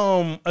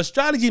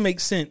 Astrology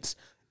makes sense.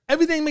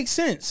 Everything makes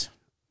sense.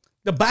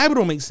 The Bible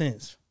don't make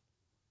sense.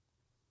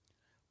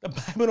 The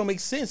Bible don't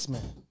make sense,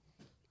 man.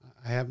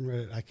 I haven't read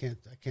it. I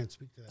can't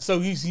speak to that. So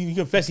you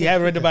confess you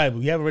haven't read the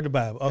Bible. You haven't read the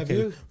Bible.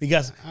 Okay. We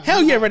got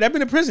hell yeah, right. I've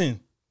been in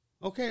prison.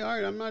 Okay, all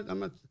right. I'm not.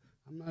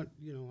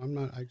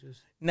 I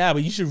just. Nah,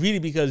 but you should read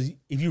it because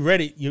if you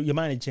read it, your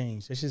mind would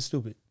change. That's just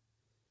stupid.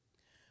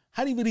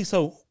 How do you believe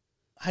so?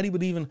 How do you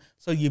believe in?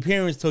 So your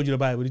parents told you the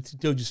Bible. They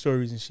told you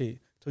stories and shit.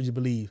 Told you to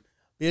believe.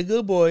 Be a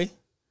good boy.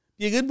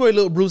 Be a good boy,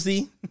 little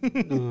Brucey.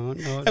 No.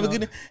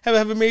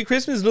 Have a Merry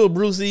Christmas, little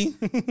Brucey.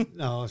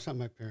 No, it's not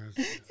my parents.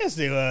 Yes,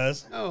 it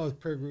was. No, it's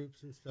prayer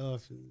groups and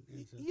stuff. And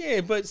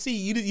yeah, but see,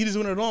 you just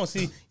went along.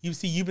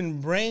 You've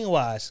been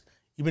brainwashed.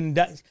 You've been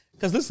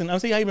because listen, I'm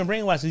saying how you've been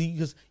brainwashed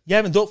because you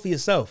haven't thought for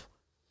yourself.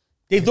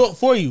 They thought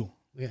for you.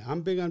 Yeah,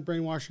 I'm big on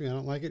brainwashing. I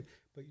don't like it,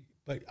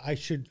 but I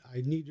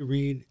need to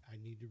read. I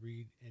need to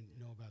read and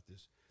know about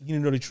this. You need to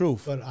know the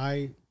truth. But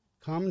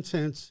common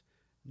sense,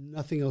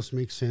 nothing else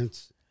makes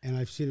sense. And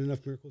I've seen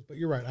enough miracles. But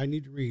you're right. I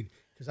need to read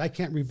because I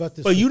can't rebut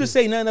this. But you to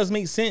say nothing else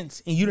makes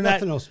sense, and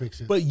nothing else makes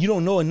sense. But you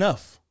don't know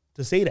enough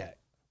to say that.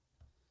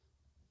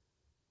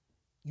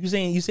 You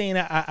saying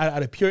that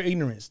out of pure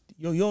ignorance.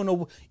 You don't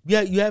know.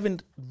 You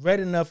haven't read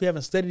enough. You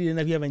haven't studied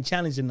enough. You haven't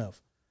challenged enough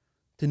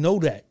to know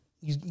that.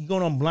 You're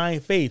going on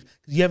blind faith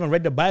because you haven't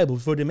read the Bible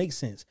before it makes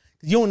sense.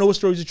 Because you don't know what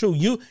stories are true.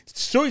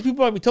 Stories people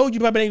probably told you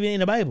probably not even in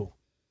the Bible.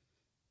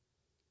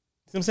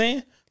 See what I'm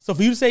saying? So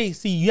for you to say,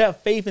 see, you have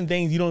faith in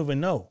things you don't even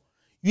know.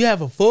 You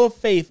have a full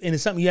faith and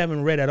it's something you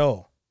haven't read at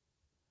all.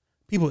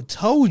 People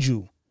told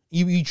you.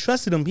 You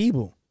trusted them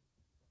people.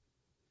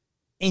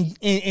 And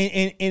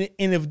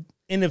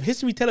if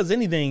history tells us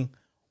anything,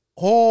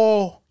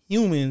 all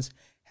humans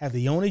have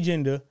their own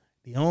agenda,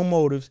 their own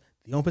motives,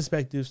 their own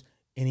perspectives,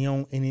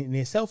 and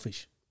they're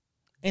selfish.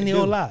 And they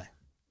all lie.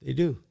 They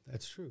do.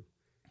 That's true.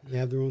 They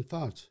have their own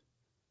thoughts.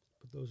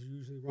 But those are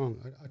usually wrong.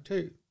 I'll tell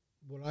you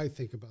what I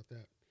think about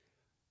that.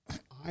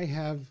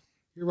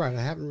 You're right,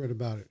 I haven't read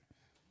about it.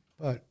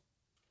 But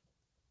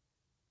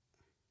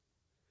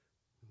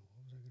what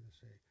was I going to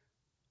say?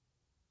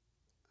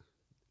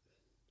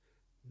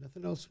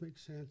 Nothing else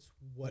makes sense.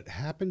 What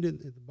happened in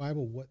the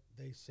Bible, what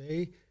they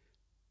say,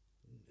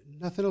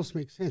 nothing else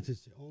makes sense.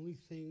 It's the only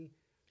thing.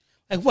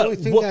 Like what?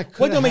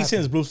 What don't make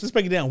sense, Bruce? Let's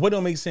break it down. What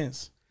don't make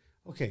sense?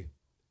 Okay,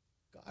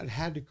 God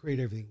had to create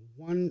everything.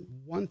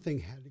 One thing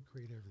had to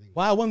create everything.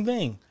 Why one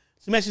thing?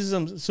 So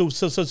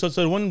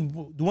the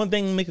one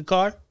thing make a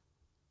car?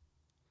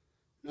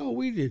 No,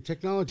 we did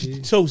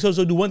technology. So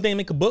do one thing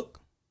make a book?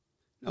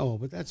 No,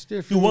 but that's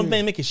different. Do one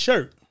thing make a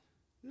shirt?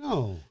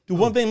 No. Do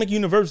one thing make a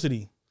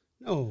university?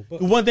 No. But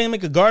do one thing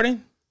make a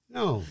garden?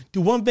 No.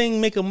 Do one thing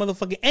make a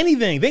motherfucking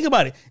anything? Think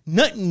about it.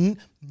 Nothing.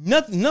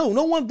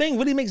 No one thing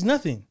really makes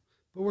nothing.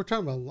 But we're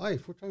talking about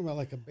life. We're talking about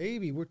like a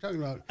baby. We're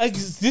talking about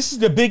this is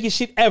the biggest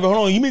shit ever.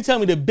 Hold on, you mean tell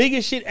me the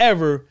biggest shit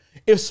ever?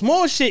 If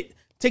small shit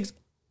takes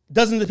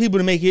dozens of people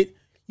to make it,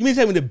 you mean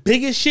tell me the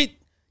biggest shit?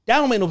 That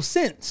don't make no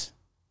sense.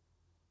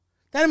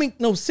 That don't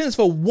make no sense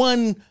for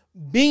one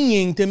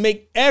being to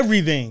make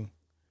everything.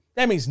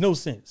 That makes no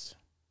sense.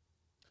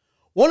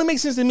 What that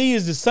makes sense to me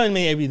is the sun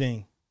made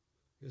everything.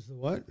 Is the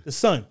what? The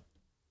sun.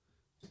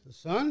 The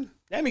sun?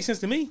 That makes sense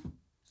to me.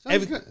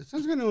 Sun's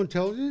got no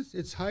intelligence.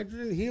 It's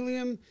hydrogen,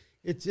 helium.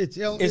 It's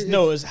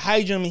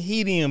hydrogen,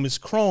 helium, it's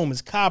chrome,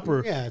 it's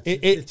copper. Yeah,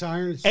 it's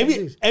iron. It's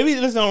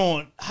listen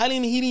on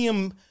hydrogen,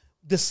 helium.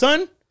 The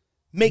sun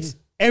makes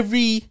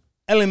every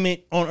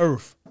element on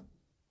Earth.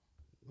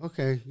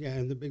 Okay, yeah,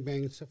 and the Big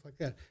Bang and stuff like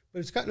that. But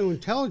it's got no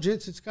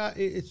intelligence.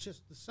 It's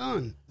just the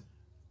sun.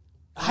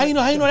 How you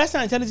know that's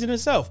not intelligent in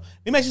itself?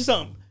 Let me ask you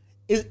something.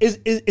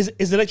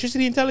 Is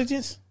electricity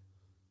intelligence?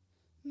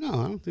 No,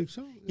 I don't think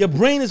so. Your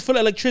brain is full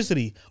of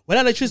electricity.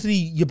 Without electricity,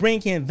 your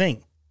brain can't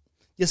think.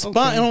 Your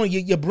spine,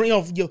 your brain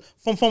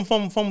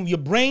from your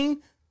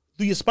brain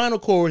through your spinal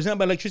cord is not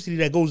about electricity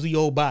that goes through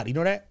your whole body. You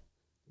know that?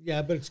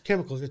 Yeah, but it's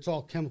chemicals. It's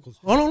all chemicals.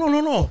 Oh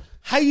no.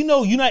 How you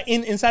know you're not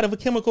inside of a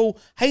chemical?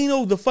 How you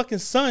know the fucking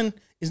sun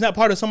is not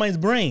part of somebody's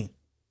brain?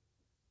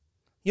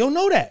 You don't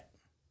know that.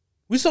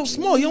 We're so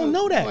small. You don't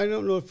know that. No, I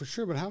don't know it for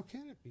sure, but how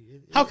can it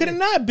be? How can it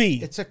not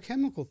be? It's a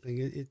chemical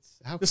thing.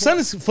 The sun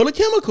is full of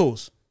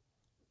chemicals.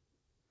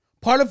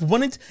 Part of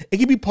one, it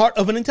can be part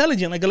of an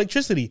intelligence, like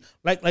electricity.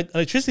 Like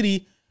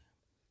electricity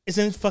is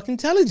in fucking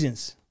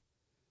intelligence.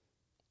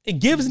 It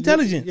gives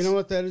intelligence. You know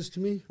what that is to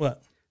me?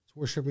 What? It's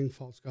worshiping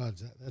false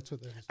gods. That's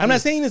what that is. I'm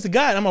not saying it's a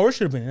god. I'm not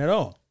worshiping it at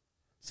all.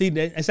 See,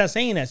 it's not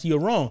saying that. So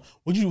you're wrong.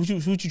 What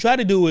you try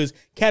to do is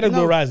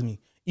categorize me.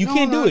 You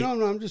can't do it.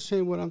 No. I'm just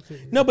saying what I'm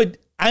saying. No, but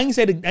I ain't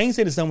say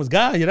the sun was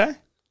God, did I?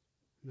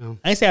 No.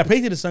 I ain't say I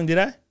prayed to the sun, did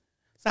I?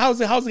 So how's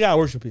the guy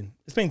worshiping?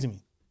 Explain to me.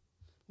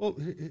 Well,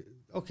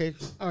 okay,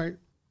 all right,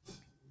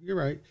 you're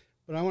right,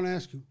 but I want to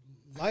ask you: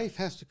 life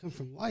has to come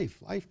from life.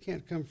 Life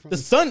can't come from The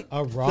sun.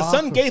 a rock. The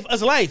sun gave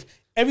us life.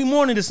 Every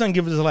morning, the sun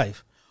gives us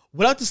life.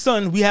 Without the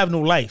sun, we have no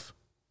life.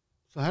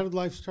 So how did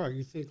life start?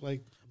 You think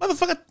like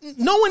Motherfucker,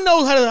 no one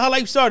knows how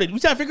life started. We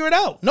trying to figure it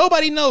out.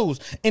 Nobody knows,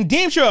 and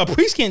damn sure a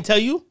priest can't tell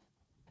you.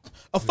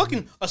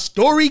 A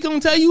story gonna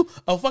tell you.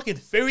 A fucking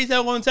fairy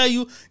tale gonna tell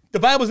you. The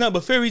Bible's not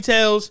but fairy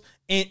tales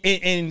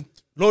and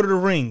Lord of the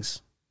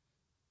Rings.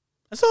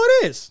 That's all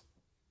it is.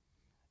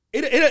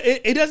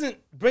 It doesn't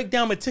break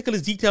down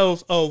meticulous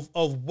details of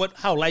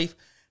how life.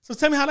 So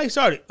tell me how life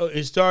started.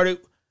 It started.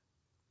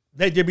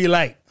 Let there be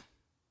light.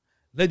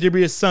 Let there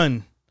be a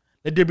sun.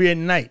 Let there be a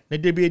night.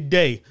 Let there be a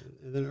day.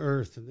 and then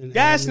earth. And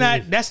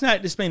then that's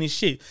not explaining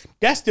shit.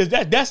 That's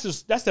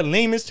the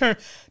lamest term.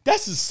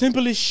 That's the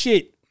simplest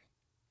shit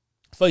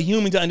for a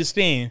human to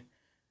understand.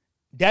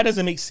 That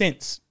doesn't make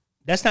sense.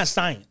 That's not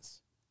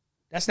science.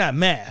 That's not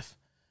math.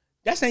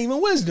 That's not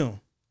even wisdom.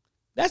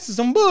 That's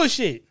some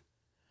bullshit.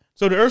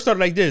 So the earth started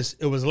like this.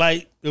 It was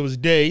light, it was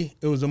day,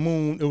 it was a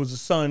moon, it was a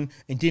sun,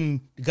 and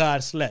then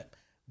God slept.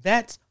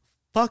 That's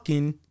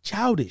fucking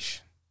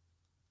childish.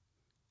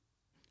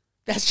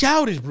 That's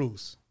childish,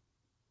 Bruce.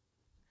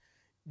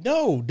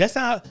 No, that's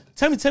not.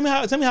 Tell me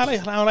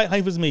how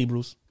life was made,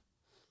 Bruce.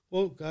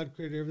 Well, God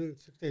created everything in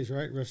 6 days,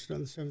 right? Rested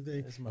on the seventh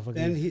day.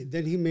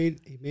 Then he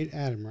made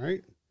Adam,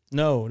 right?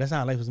 No, that's not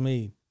how life was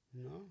made.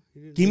 No,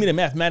 give me the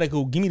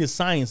mathematical. Give me the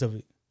science of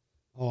it.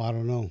 Oh, I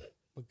don't know.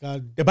 But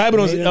God, the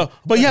Bible don't.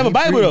 But you have a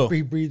Bible though.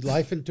 He breathed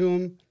life into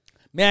him.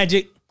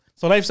 Magic.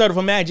 So life started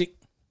from magic.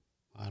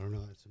 I don't know.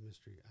 That's a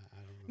mystery. I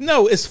don't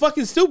know. No, it's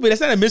fucking stupid.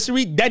 That's not a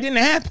mystery. That didn't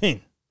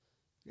happen.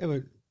 Yeah,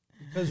 but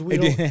because we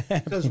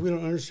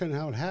don't understand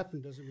how it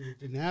happened doesn't mean it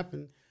didn't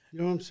happen. You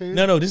know what I'm saying?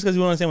 No. Just because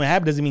we don't understand what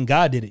happened doesn't mean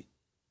God did it.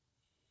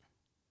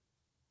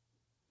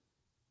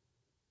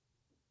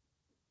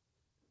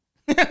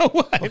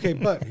 What? Okay,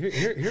 but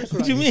here's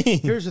what you mean.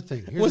 Here's the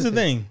thing. What's the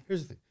thing?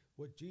 Here's the thing.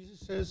 What Jesus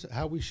says,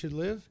 how we should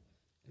live,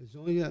 is the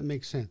only thing that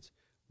makes sense.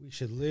 We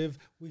should live.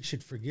 We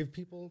should forgive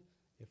people.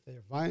 If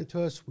they're violent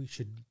to us, we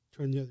should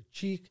turn the other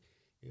cheek.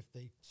 If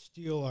they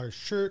steal our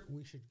shirt,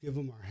 we should give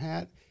them our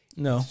hat.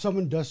 No. If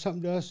someone does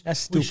something to us, that's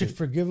stupid. We should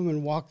forgive them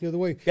and walk the other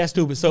way. That's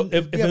stupid. So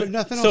but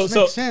nothing else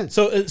makes sense.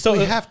 So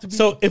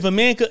if a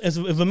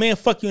man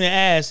fuck you in the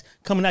ass,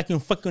 come and knock you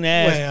and fuck you in the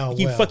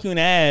ass, fuck you in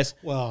the ass,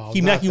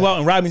 keep knocking you out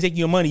and rob you and taking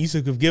your money, you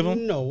should forgive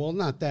him? No, well,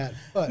 not that.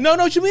 But no,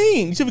 what you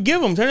mean? You should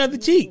forgive him. Turn the other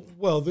cheek.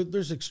 Well,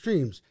 there's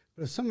extremes.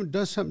 But if someone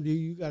does something to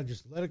you, you got to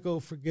just let it go,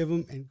 forgive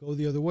them, and go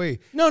the other way.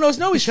 No, it's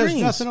no extremes.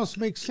 Because nothing else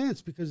makes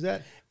sense because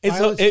that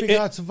violence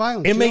begots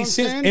violence. It makes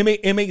sense.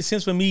 It makes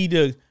sense for me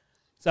to.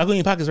 So I go in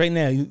your pockets right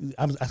now.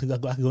 I can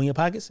go in your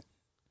pockets.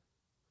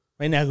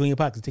 Right now, I go in your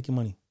pockets. Take your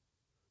money.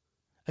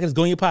 I can just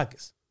go in your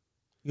pockets.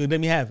 You gonna let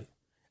me have it?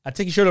 I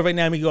take your shirt off right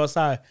now and make you go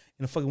outside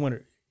in the fucking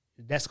winter.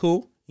 That's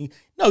cool.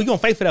 No, you gonna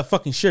fight for that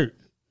fucking shirt,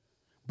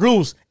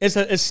 Bruce?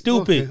 It's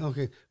stupid.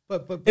 Okay.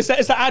 But it's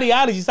an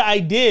ideology. It's an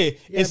idea.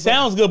 Yeah, it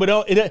sounds good,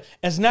 but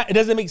it's not. It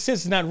doesn't make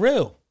sense. It's not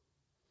real.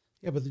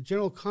 Yeah, but the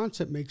general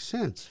concept makes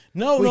sense.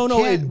 No,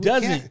 it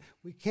doesn't.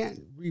 We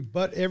can't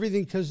rebut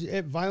everything because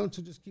violence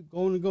will just keep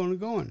going and going and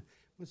going.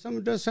 When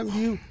someone does something to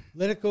you,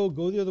 let it go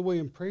the other way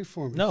and pray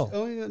for them. No. It's the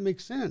only thing that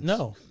makes sense.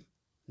 No,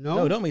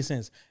 it don't make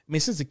sense. It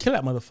makes sense to kill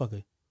that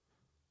motherfucker.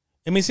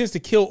 It makes sense to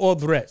kill all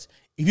threats.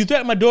 If you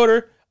threaten my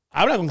daughter,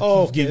 I'm not going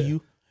to forgive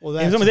you. Well,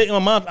 if someone threatening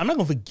my mom, I'm not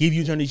going to forgive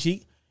you, turn the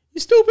cheek.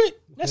 You stupid.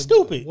 That's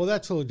stupid. Well,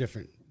 that's a little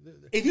different.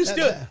 If you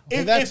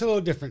that's a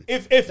little different.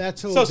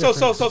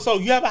 So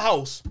you have a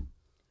house.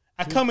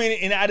 I come in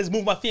and I just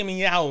move my family in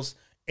your house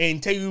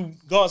and tell you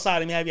go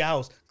outside and have your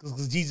house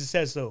because Jesus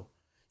says so.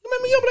 You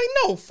remember? You'll be like,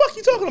 no, fuck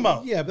you talking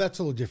about? Yeah, but that's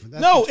a little different.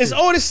 It's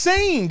all the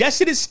same. That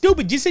shit is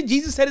stupid.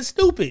 Jesus said it's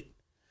stupid.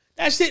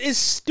 That shit is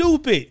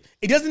stupid.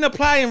 It doesn't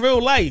apply in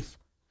real life.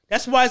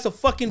 That's why it's a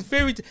fucking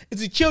fairy tale.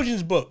 It's a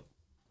children's book.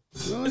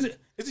 Really?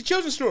 It's a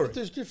children's story. But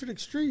there's different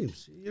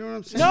extremes. You know what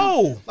I'm saying?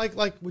 No.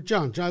 Like with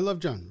John. I love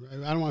John.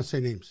 I don't want to say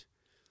names.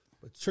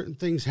 But certain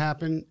things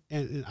happen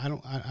and I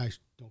don't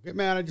get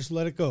mad. I just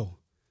let it go.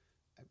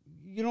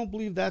 You don't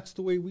believe that's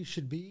the way we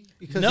should be?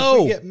 Because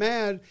if we get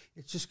mad,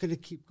 it's just going to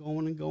keep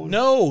going and going.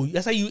 No,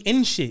 that's how you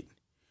end shit.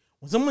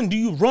 When someone do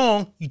you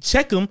wrong, you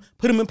check them,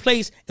 put them in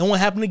place, and it won't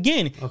happen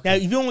again. Okay. Now,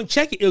 if you don't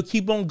check it, it'll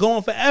keep on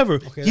going forever.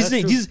 Okay,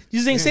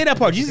 Jesus ain't say that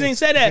part. Jesus ain't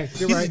say that.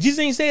 Jesus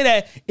ain't say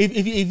that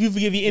if you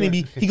forgive your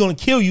enemy, he's going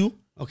to kill you.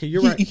 Okay,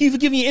 you're right. If you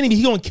forgive your enemy,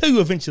 he's going to kill you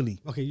eventually.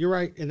 Okay, you're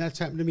right, and that's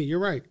happened to me. You're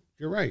right.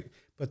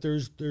 But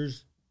there's you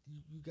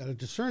got to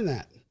discern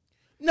that.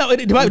 No,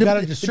 the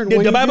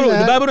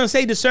Bible doesn't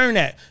say discern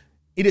that.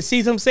 It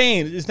sees what I'm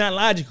saying. It's not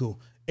logical.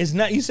 It's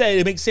not. You say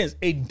it makes sense.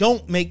 It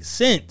don't make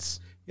sense.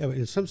 Yeah, but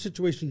in some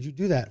situations you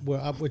do that,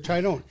 which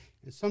I don't.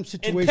 In some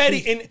situations, in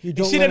petty, you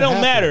don't. Shit, it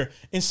don't matter.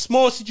 In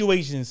small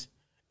situations,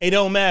 it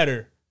don't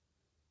matter.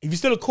 If you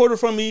steal a quarter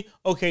from me,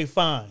 okay,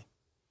 fine.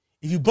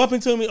 If you bump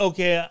into me,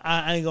 okay,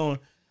 I ain't going.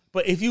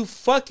 But if you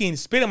fucking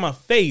spit in my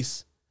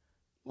face,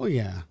 well,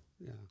 yeah.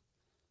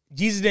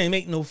 Jesus didn't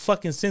make no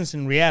fucking sense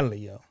in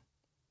reality, yo.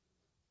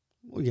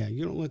 Well, yeah,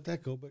 you don't let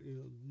that go, but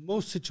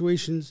most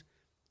situations.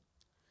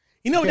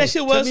 You know what that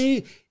shit was? To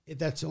me,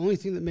 that's the only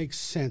thing that makes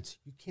sense.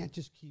 You can't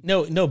just keep.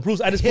 No, Bruce.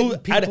 I just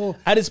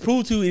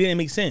proved to you it didn't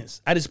make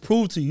sense. I just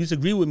proved to you. You just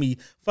agree with me.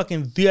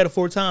 Fucking 3 out of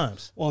 4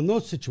 times. Well, in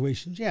those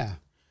situations, yeah.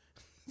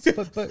 But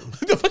what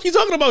the fuck you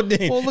talking about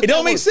then? Well, it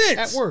don't make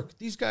sense. At work,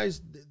 these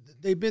guys,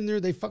 they've been there.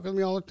 They fuck with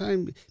me all the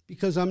time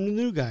because I'm the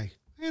new guy.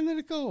 I let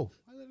it go.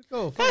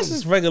 That's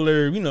just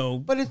regular,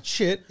 But it's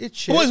shit.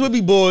 Boys would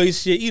be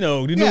boys, shit.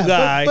 The new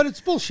guy. But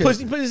it's bullshit.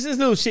 But it's this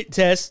little shit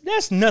test.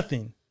 That's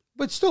nothing.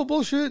 But still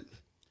bullshit.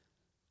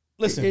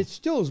 Listen. It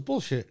still is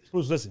bullshit.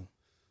 Bruce, listen.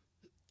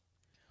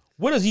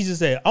 What does Jesus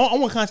say? I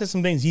want to contest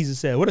some things Jesus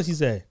said. What does he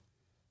say?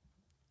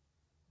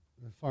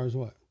 As far as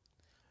what?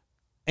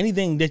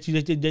 Anything that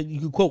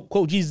you could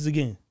quote Jesus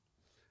again.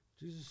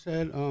 Jesus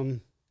said,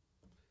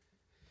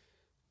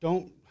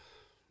 Don't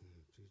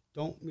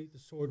meet the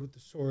sword with the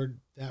sword.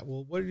 That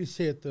will. What did he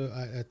say at the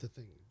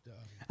thing?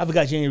 I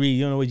forgot you ain't read.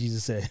 You don't know what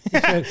Jesus said. He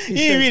said you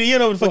ain't read it. You don't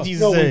know what the fuck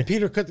Jesus said. When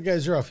Peter cut the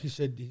guy's ear off, he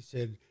said,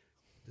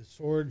 the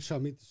sword shall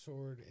meet the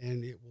sword,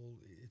 and it will.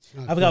 It's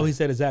not. I forgot what he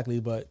said exactly,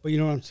 but you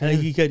know what I'm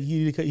saying.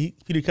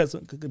 Peter cut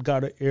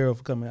the ear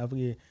off coming. I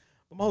forget.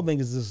 But my whole thing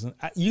is this: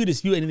 you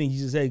dispute anything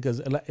Jesus said because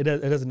it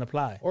doesn't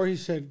apply. Or he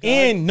said,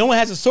 and no one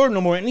has a sword no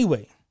more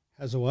anyway.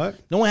 Has a what?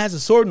 No one has a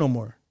sword no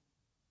more.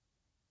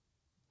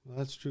 Well,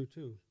 that's true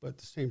too, but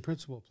the same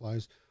principle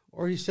applies.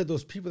 Or he said,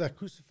 those people that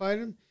crucified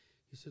him,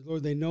 he said,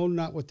 Lord, they know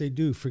not what they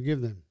do.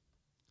 Forgive them.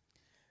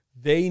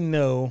 They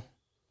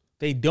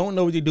don't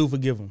know what they do.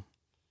 Forgive them.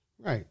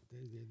 Right.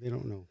 They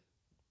don't know.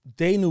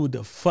 They knew what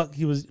the fuck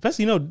he was.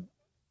 Especially, you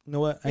know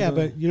what? Yeah,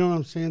 but you know what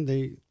I'm saying?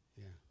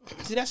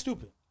 See, that's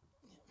stupid.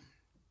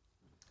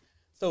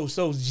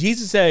 So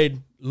Jesus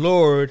said,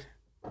 Lord,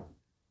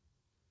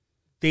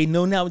 they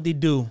know not what they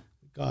do.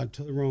 God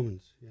to the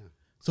Romans, yeah.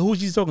 So who's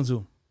Jesus talking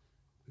to?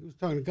 He was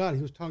talking to God.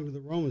 He was talking to the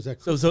Romans.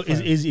 So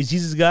is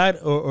Jesus God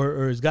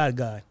or is God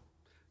God?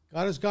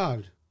 God is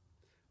God,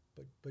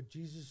 but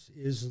Jesus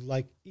is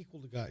like equal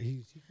to God.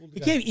 He's equal to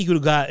God. He can't be equal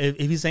to God if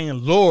he's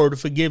saying, Lord,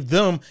 forgive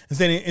them.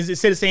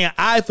 Instead of saying,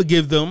 I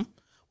forgive them,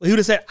 well, he would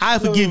have said, I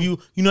forgive you.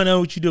 You don't know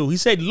what you do. He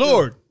said,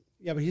 Lord.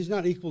 Yeah, but he's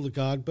not equal to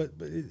God, but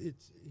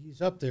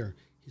he's up there.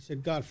 He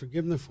said, God,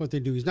 forgive them for what they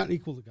do. He's not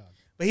equal to God.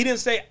 But he didn't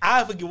say,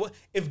 I forgive.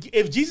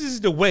 If Jesus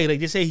is the way, like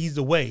they say he's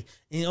the way,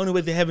 and the only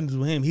way to heaven is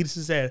with him, he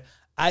just said,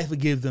 I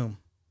forgive them.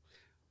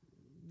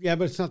 Yeah,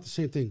 but it's not the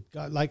same thing.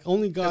 God, like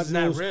only God it's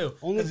knows. Not real.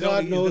 Only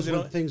God knows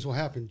when things will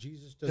happen.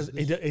 Jesus does.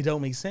 It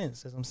don't make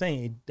sense. That's what I'm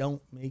saying. It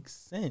don't make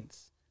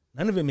sense.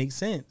 None of it makes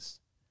sense.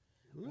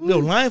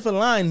 Really? Line for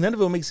line, none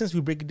of it makes sense.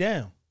 We break it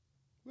down.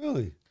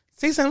 Really?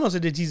 Say something else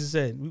that Jesus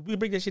said. We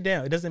break that shit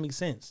down. It doesn't make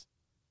sense.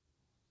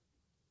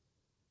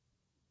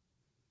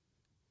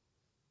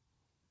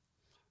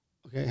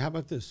 Okay, how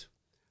about this?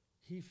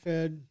 He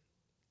fed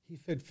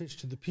fish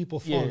to the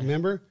people. Yeah.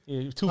 Remember?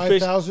 Yeah,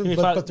 5,000,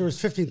 but there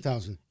was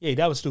 15,000. Yeah,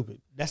 that was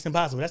stupid. That's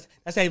impossible.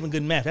 That's not even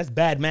good math. That's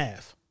bad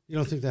math. You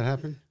don't think that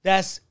happened?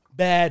 That's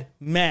bad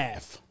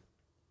math.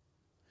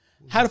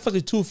 How the fuck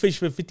is 2 fish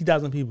for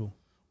 50,000 people?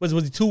 Was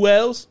it 2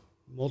 whales?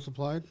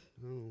 Multiplied?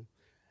 I don't know.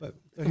 But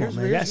Come on,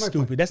 man, that's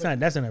stupid. That's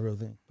not a real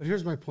thing. But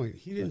here's my point.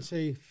 He didn't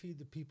say feed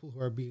the people who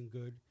are being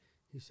good.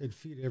 He said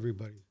feed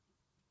everybody.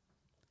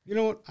 You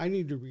know what? I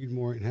need to read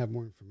more and have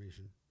more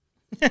information.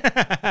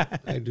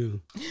 I do.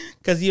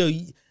 Because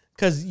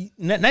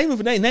not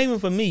even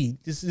for me.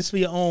 This for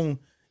your own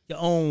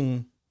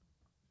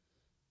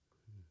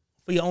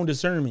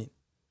discernment.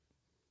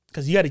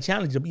 Because you got to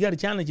challenge it. You got to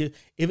challenge it.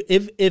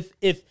 If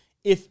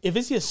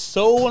it's your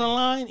soul on the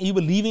line and you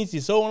believe it's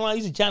your soul on the line,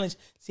 you should challenge.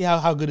 See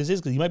how good this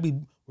is because you might be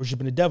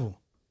worshiping the devil.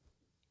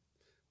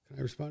 Can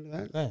I respond to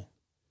that? Right.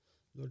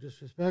 No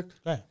disrespect.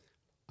 Right.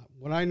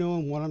 What I know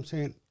and what I'm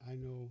saying, I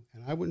know,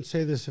 and I wouldn't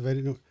say this if I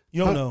didn't know.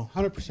 You don't know.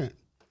 100%.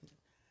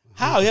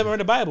 How? You haven't read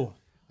the Bible.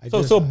 I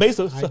just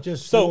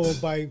know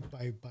by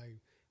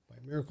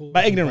miracles,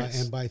 by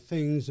ignorance, and by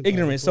things. And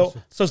ignorance.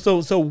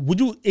 So would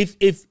you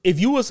if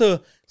you was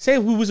to say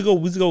if we was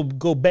to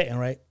go betting,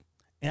 right?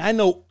 And I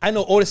know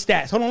all the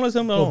stats. Hold on,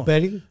 listen. Go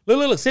betting.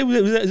 Look. Say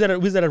we was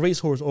at a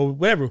racehorse or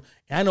whatever,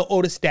 and I know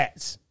all the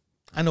stats.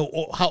 I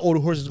know how old the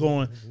horse is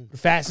going, the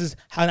fastest.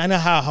 I know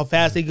how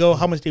fast they go,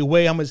 how much they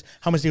weigh, how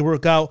much they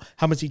work out,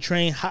 how much they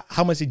train,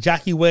 how much the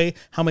jockey weigh,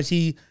 how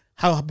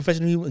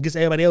professional he against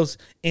everybody else.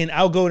 And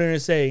I'll go there and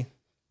say,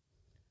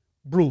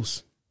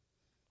 Bruce,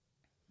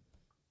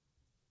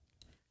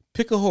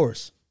 pick a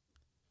horse.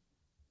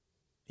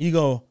 You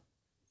go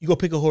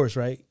pick a horse,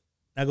 right?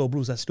 I go,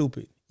 Bruce, that's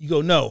stupid. You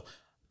go, no,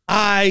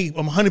 I'm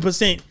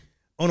 100%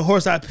 on the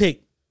horse I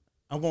picked.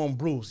 I'm going,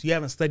 Bruce, you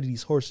haven't studied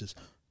these horses.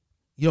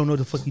 You don't know what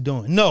the fuck you're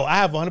doing. No, I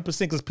have 100%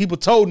 because people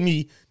told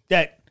me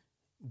that,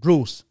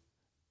 Bruce,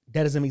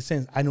 that doesn't make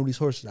sense. I know these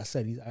horses. I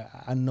said,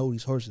 I know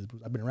these horses,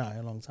 Bruce. I've been around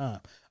here a long time.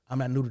 I'm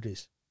not new to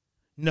this.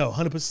 No,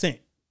 100%.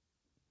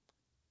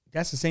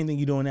 That's the same thing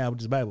you're doing now with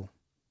this Bible.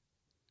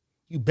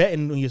 You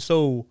betting on your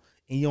soul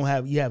and you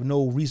have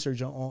no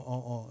research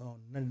on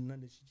none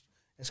of this.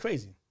 That's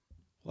crazy.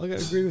 Well, I got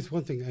to agree with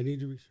one thing. I need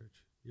to research.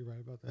 You're right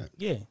about that.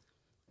 Yeah.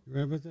 You're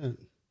right about that.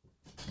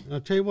 And I'll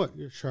tell you what,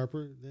 you're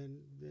sharper than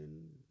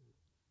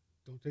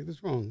don't take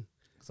this wrong.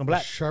 Because I'm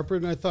black. You're sharper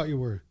than I thought you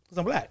were. Because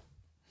I'm black.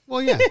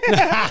 Well, yeah.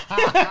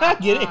 I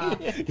get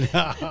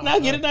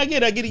it. I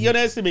get it. You're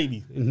nasty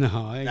baby. No,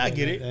 I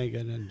get it. I ain't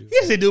got nothing to do with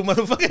Yes, they do,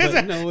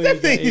 motherfucker. No, That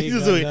thing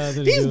he's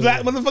doing. These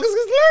black motherfuckers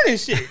is learning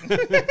shit.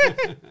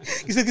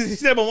 He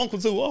said about Uncle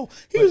too. Oh,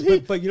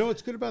 but you know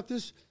what's good about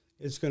this?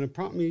 It's going to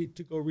prompt me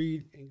to go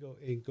read and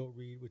go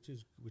read, which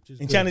is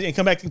and challenge and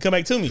come back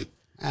to me.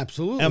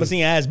 Absolutely. And I'm gonna see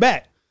your ass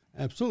back.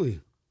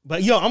 Absolutely.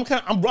 But yo, I'm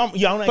not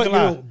gonna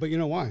lie. But you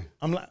know why?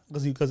 I'm not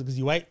because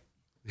you white.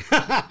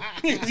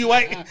 Because you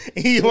white.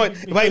 You what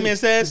the white man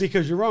says?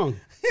 Because you're wrong.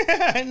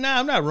 Nah,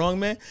 I'm not wrong,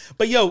 man.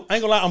 But yo, I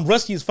ain't gonna lie, I'm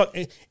rusty as fuck.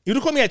 If you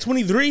call me at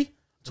 23,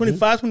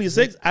 25,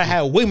 26, I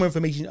had way more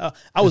information.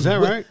 I was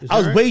right? I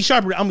was way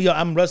sharper.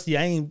 I'm rusty.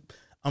 I'm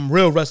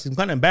real rusty. I'm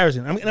kind of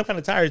embarrassing. I'm kind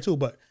of tired too.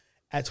 But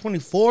at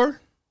 24,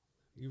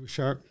 you were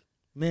sharp.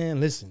 Man,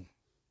 listen.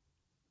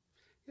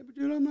 Yeah, but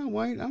dude, I'm not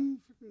white. I'm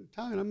freaking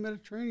Italian. I'm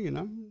Mediterranean.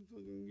 I'm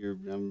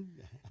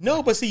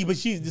no, but see,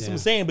 this is what I'm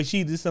saying. This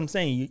is what I'm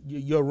saying.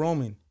 You're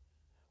Roman.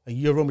 Like,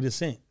 you're Roman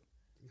descent.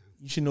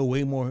 You should know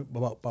way more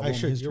about Roman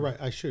history. You're right.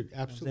 I should.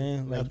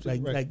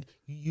 Absolutely. Like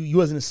you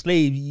wasn't a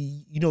slave.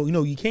 You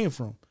know you came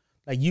from.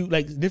 Like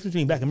the difference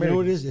between black Americans. You know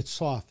what it is? It's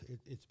sloth.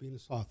 It's being a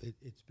sloth.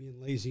 It's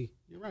being lazy.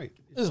 You're right.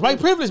 It's white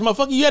privilege,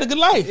 motherfucker. You had a good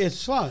life. It's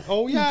sloth.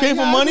 Oh yeah. You came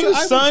from money,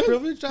 son. I was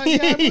privileged. I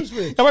was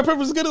rich. White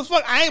privilege is good as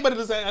fuck. I ain't about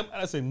to say.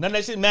 I said none of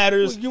that shit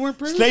matters. Well, you weren't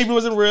privileged. Slavery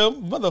wasn't real,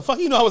 motherfucker.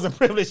 You know I wasn't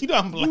privileged. You know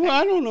I'm black.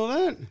 I don't know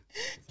that.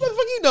 Motherfucker,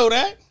 you know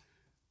that.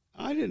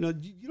 I didn't know.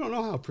 You don't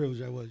know how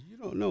privileged I was. You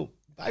don't know.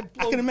 I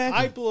can imagine.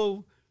 I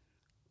blow.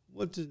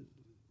 What's it?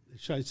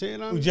 Should I say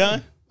it on?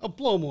 John? I'll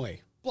blow him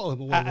away. Blow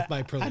him away with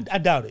my privilege. I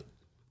doubt it.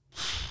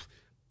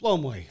 Blow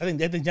him away. I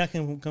think John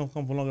can come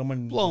from longer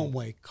money. Blow him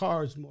away.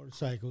 Cars,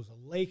 motorcycles,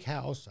 a lake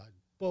house, a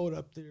boat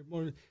up there.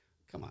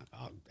 Come on,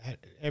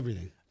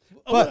 everything.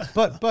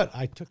 But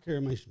I took care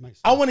of myself.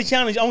 I want to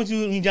challenge. I want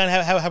you and John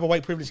have a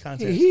white privilege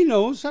contest. He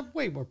knows I'm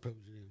way more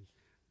privileged than him.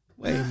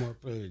 Way more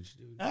privileged,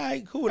 dude. All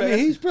right, cool. I mean,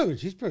 he's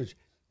privileged. He's privileged,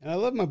 and I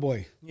love my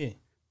boy. Yeah,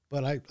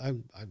 but I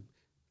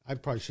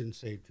probably shouldn't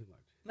say too much.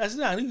 That's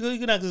not. I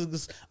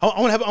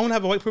want to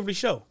have a white privilege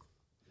show.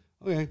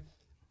 Okay.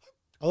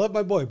 I love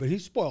my boy, but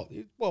he's spoiled.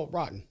 He's spoiled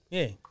rotten.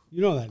 Yeah.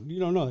 You know that. You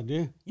don't know that, do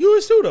you? You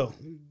are too, though.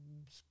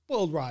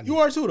 Spoiled rotten. You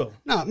are too, though.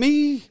 Not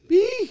me.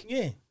 Me?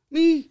 Yeah.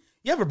 Me?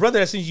 You have a brother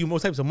that sends you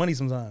most types of money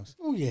sometimes.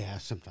 Oh, yeah,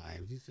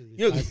 sometimes. He sends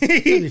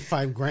me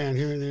 $5,000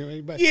 here and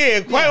there. But yeah,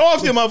 quite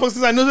often, motherfuckers.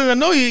 Since I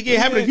know you get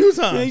happen a few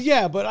times.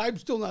 Yeah, but I'm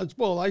still not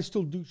spoiled. I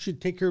still do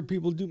shit, take care of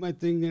people, do my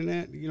thing and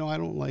that. You know, I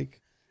don't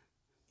like.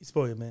 You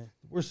spoiled, man.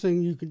 Worst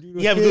thing you can do to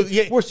a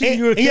kid. Worst thing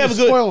you can do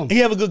spoil him. And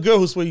you have a good girl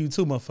who spoil you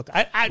too,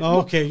 motherfucker.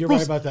 Okay, you're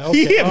Bruce, right about that.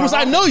 Okay. Yeah, Bruce,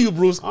 I know you,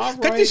 Bruce.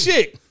 Cut your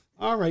shit.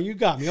 All right, you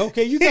got me.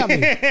 Okay, you got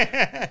me.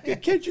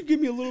 Can't you give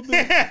me a little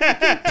bit?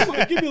 Come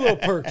on, give me a little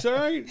perks, all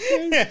right?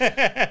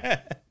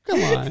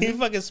 Come on. You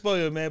fucking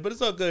spoiled, man, but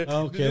it's all good.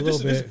 Okay, a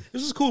little bit.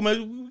 This is cool,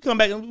 man. We come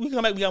back. We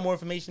got more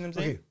information. I'm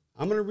saying. Okay,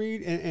 I'm going to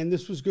read, and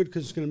this was good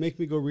because it's going to make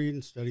me go read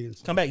and study and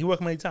stuff. Come back. You're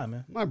welcome anytime,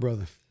 man. My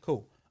brother.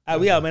 Cool. All right,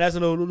 we out, man. That's a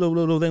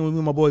little thing with me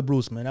and my boy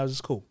Bruce, man. That was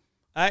just cool.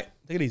 All right,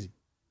 take it easy.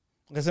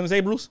 Got something to say,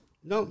 Bruce?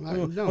 No.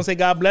 Want to say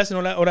God bless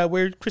and all that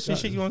weird Christian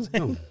shit you want to say?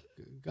 No.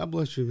 God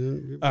bless you,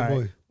 man. You're my all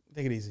right. boy.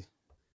 Take it easy.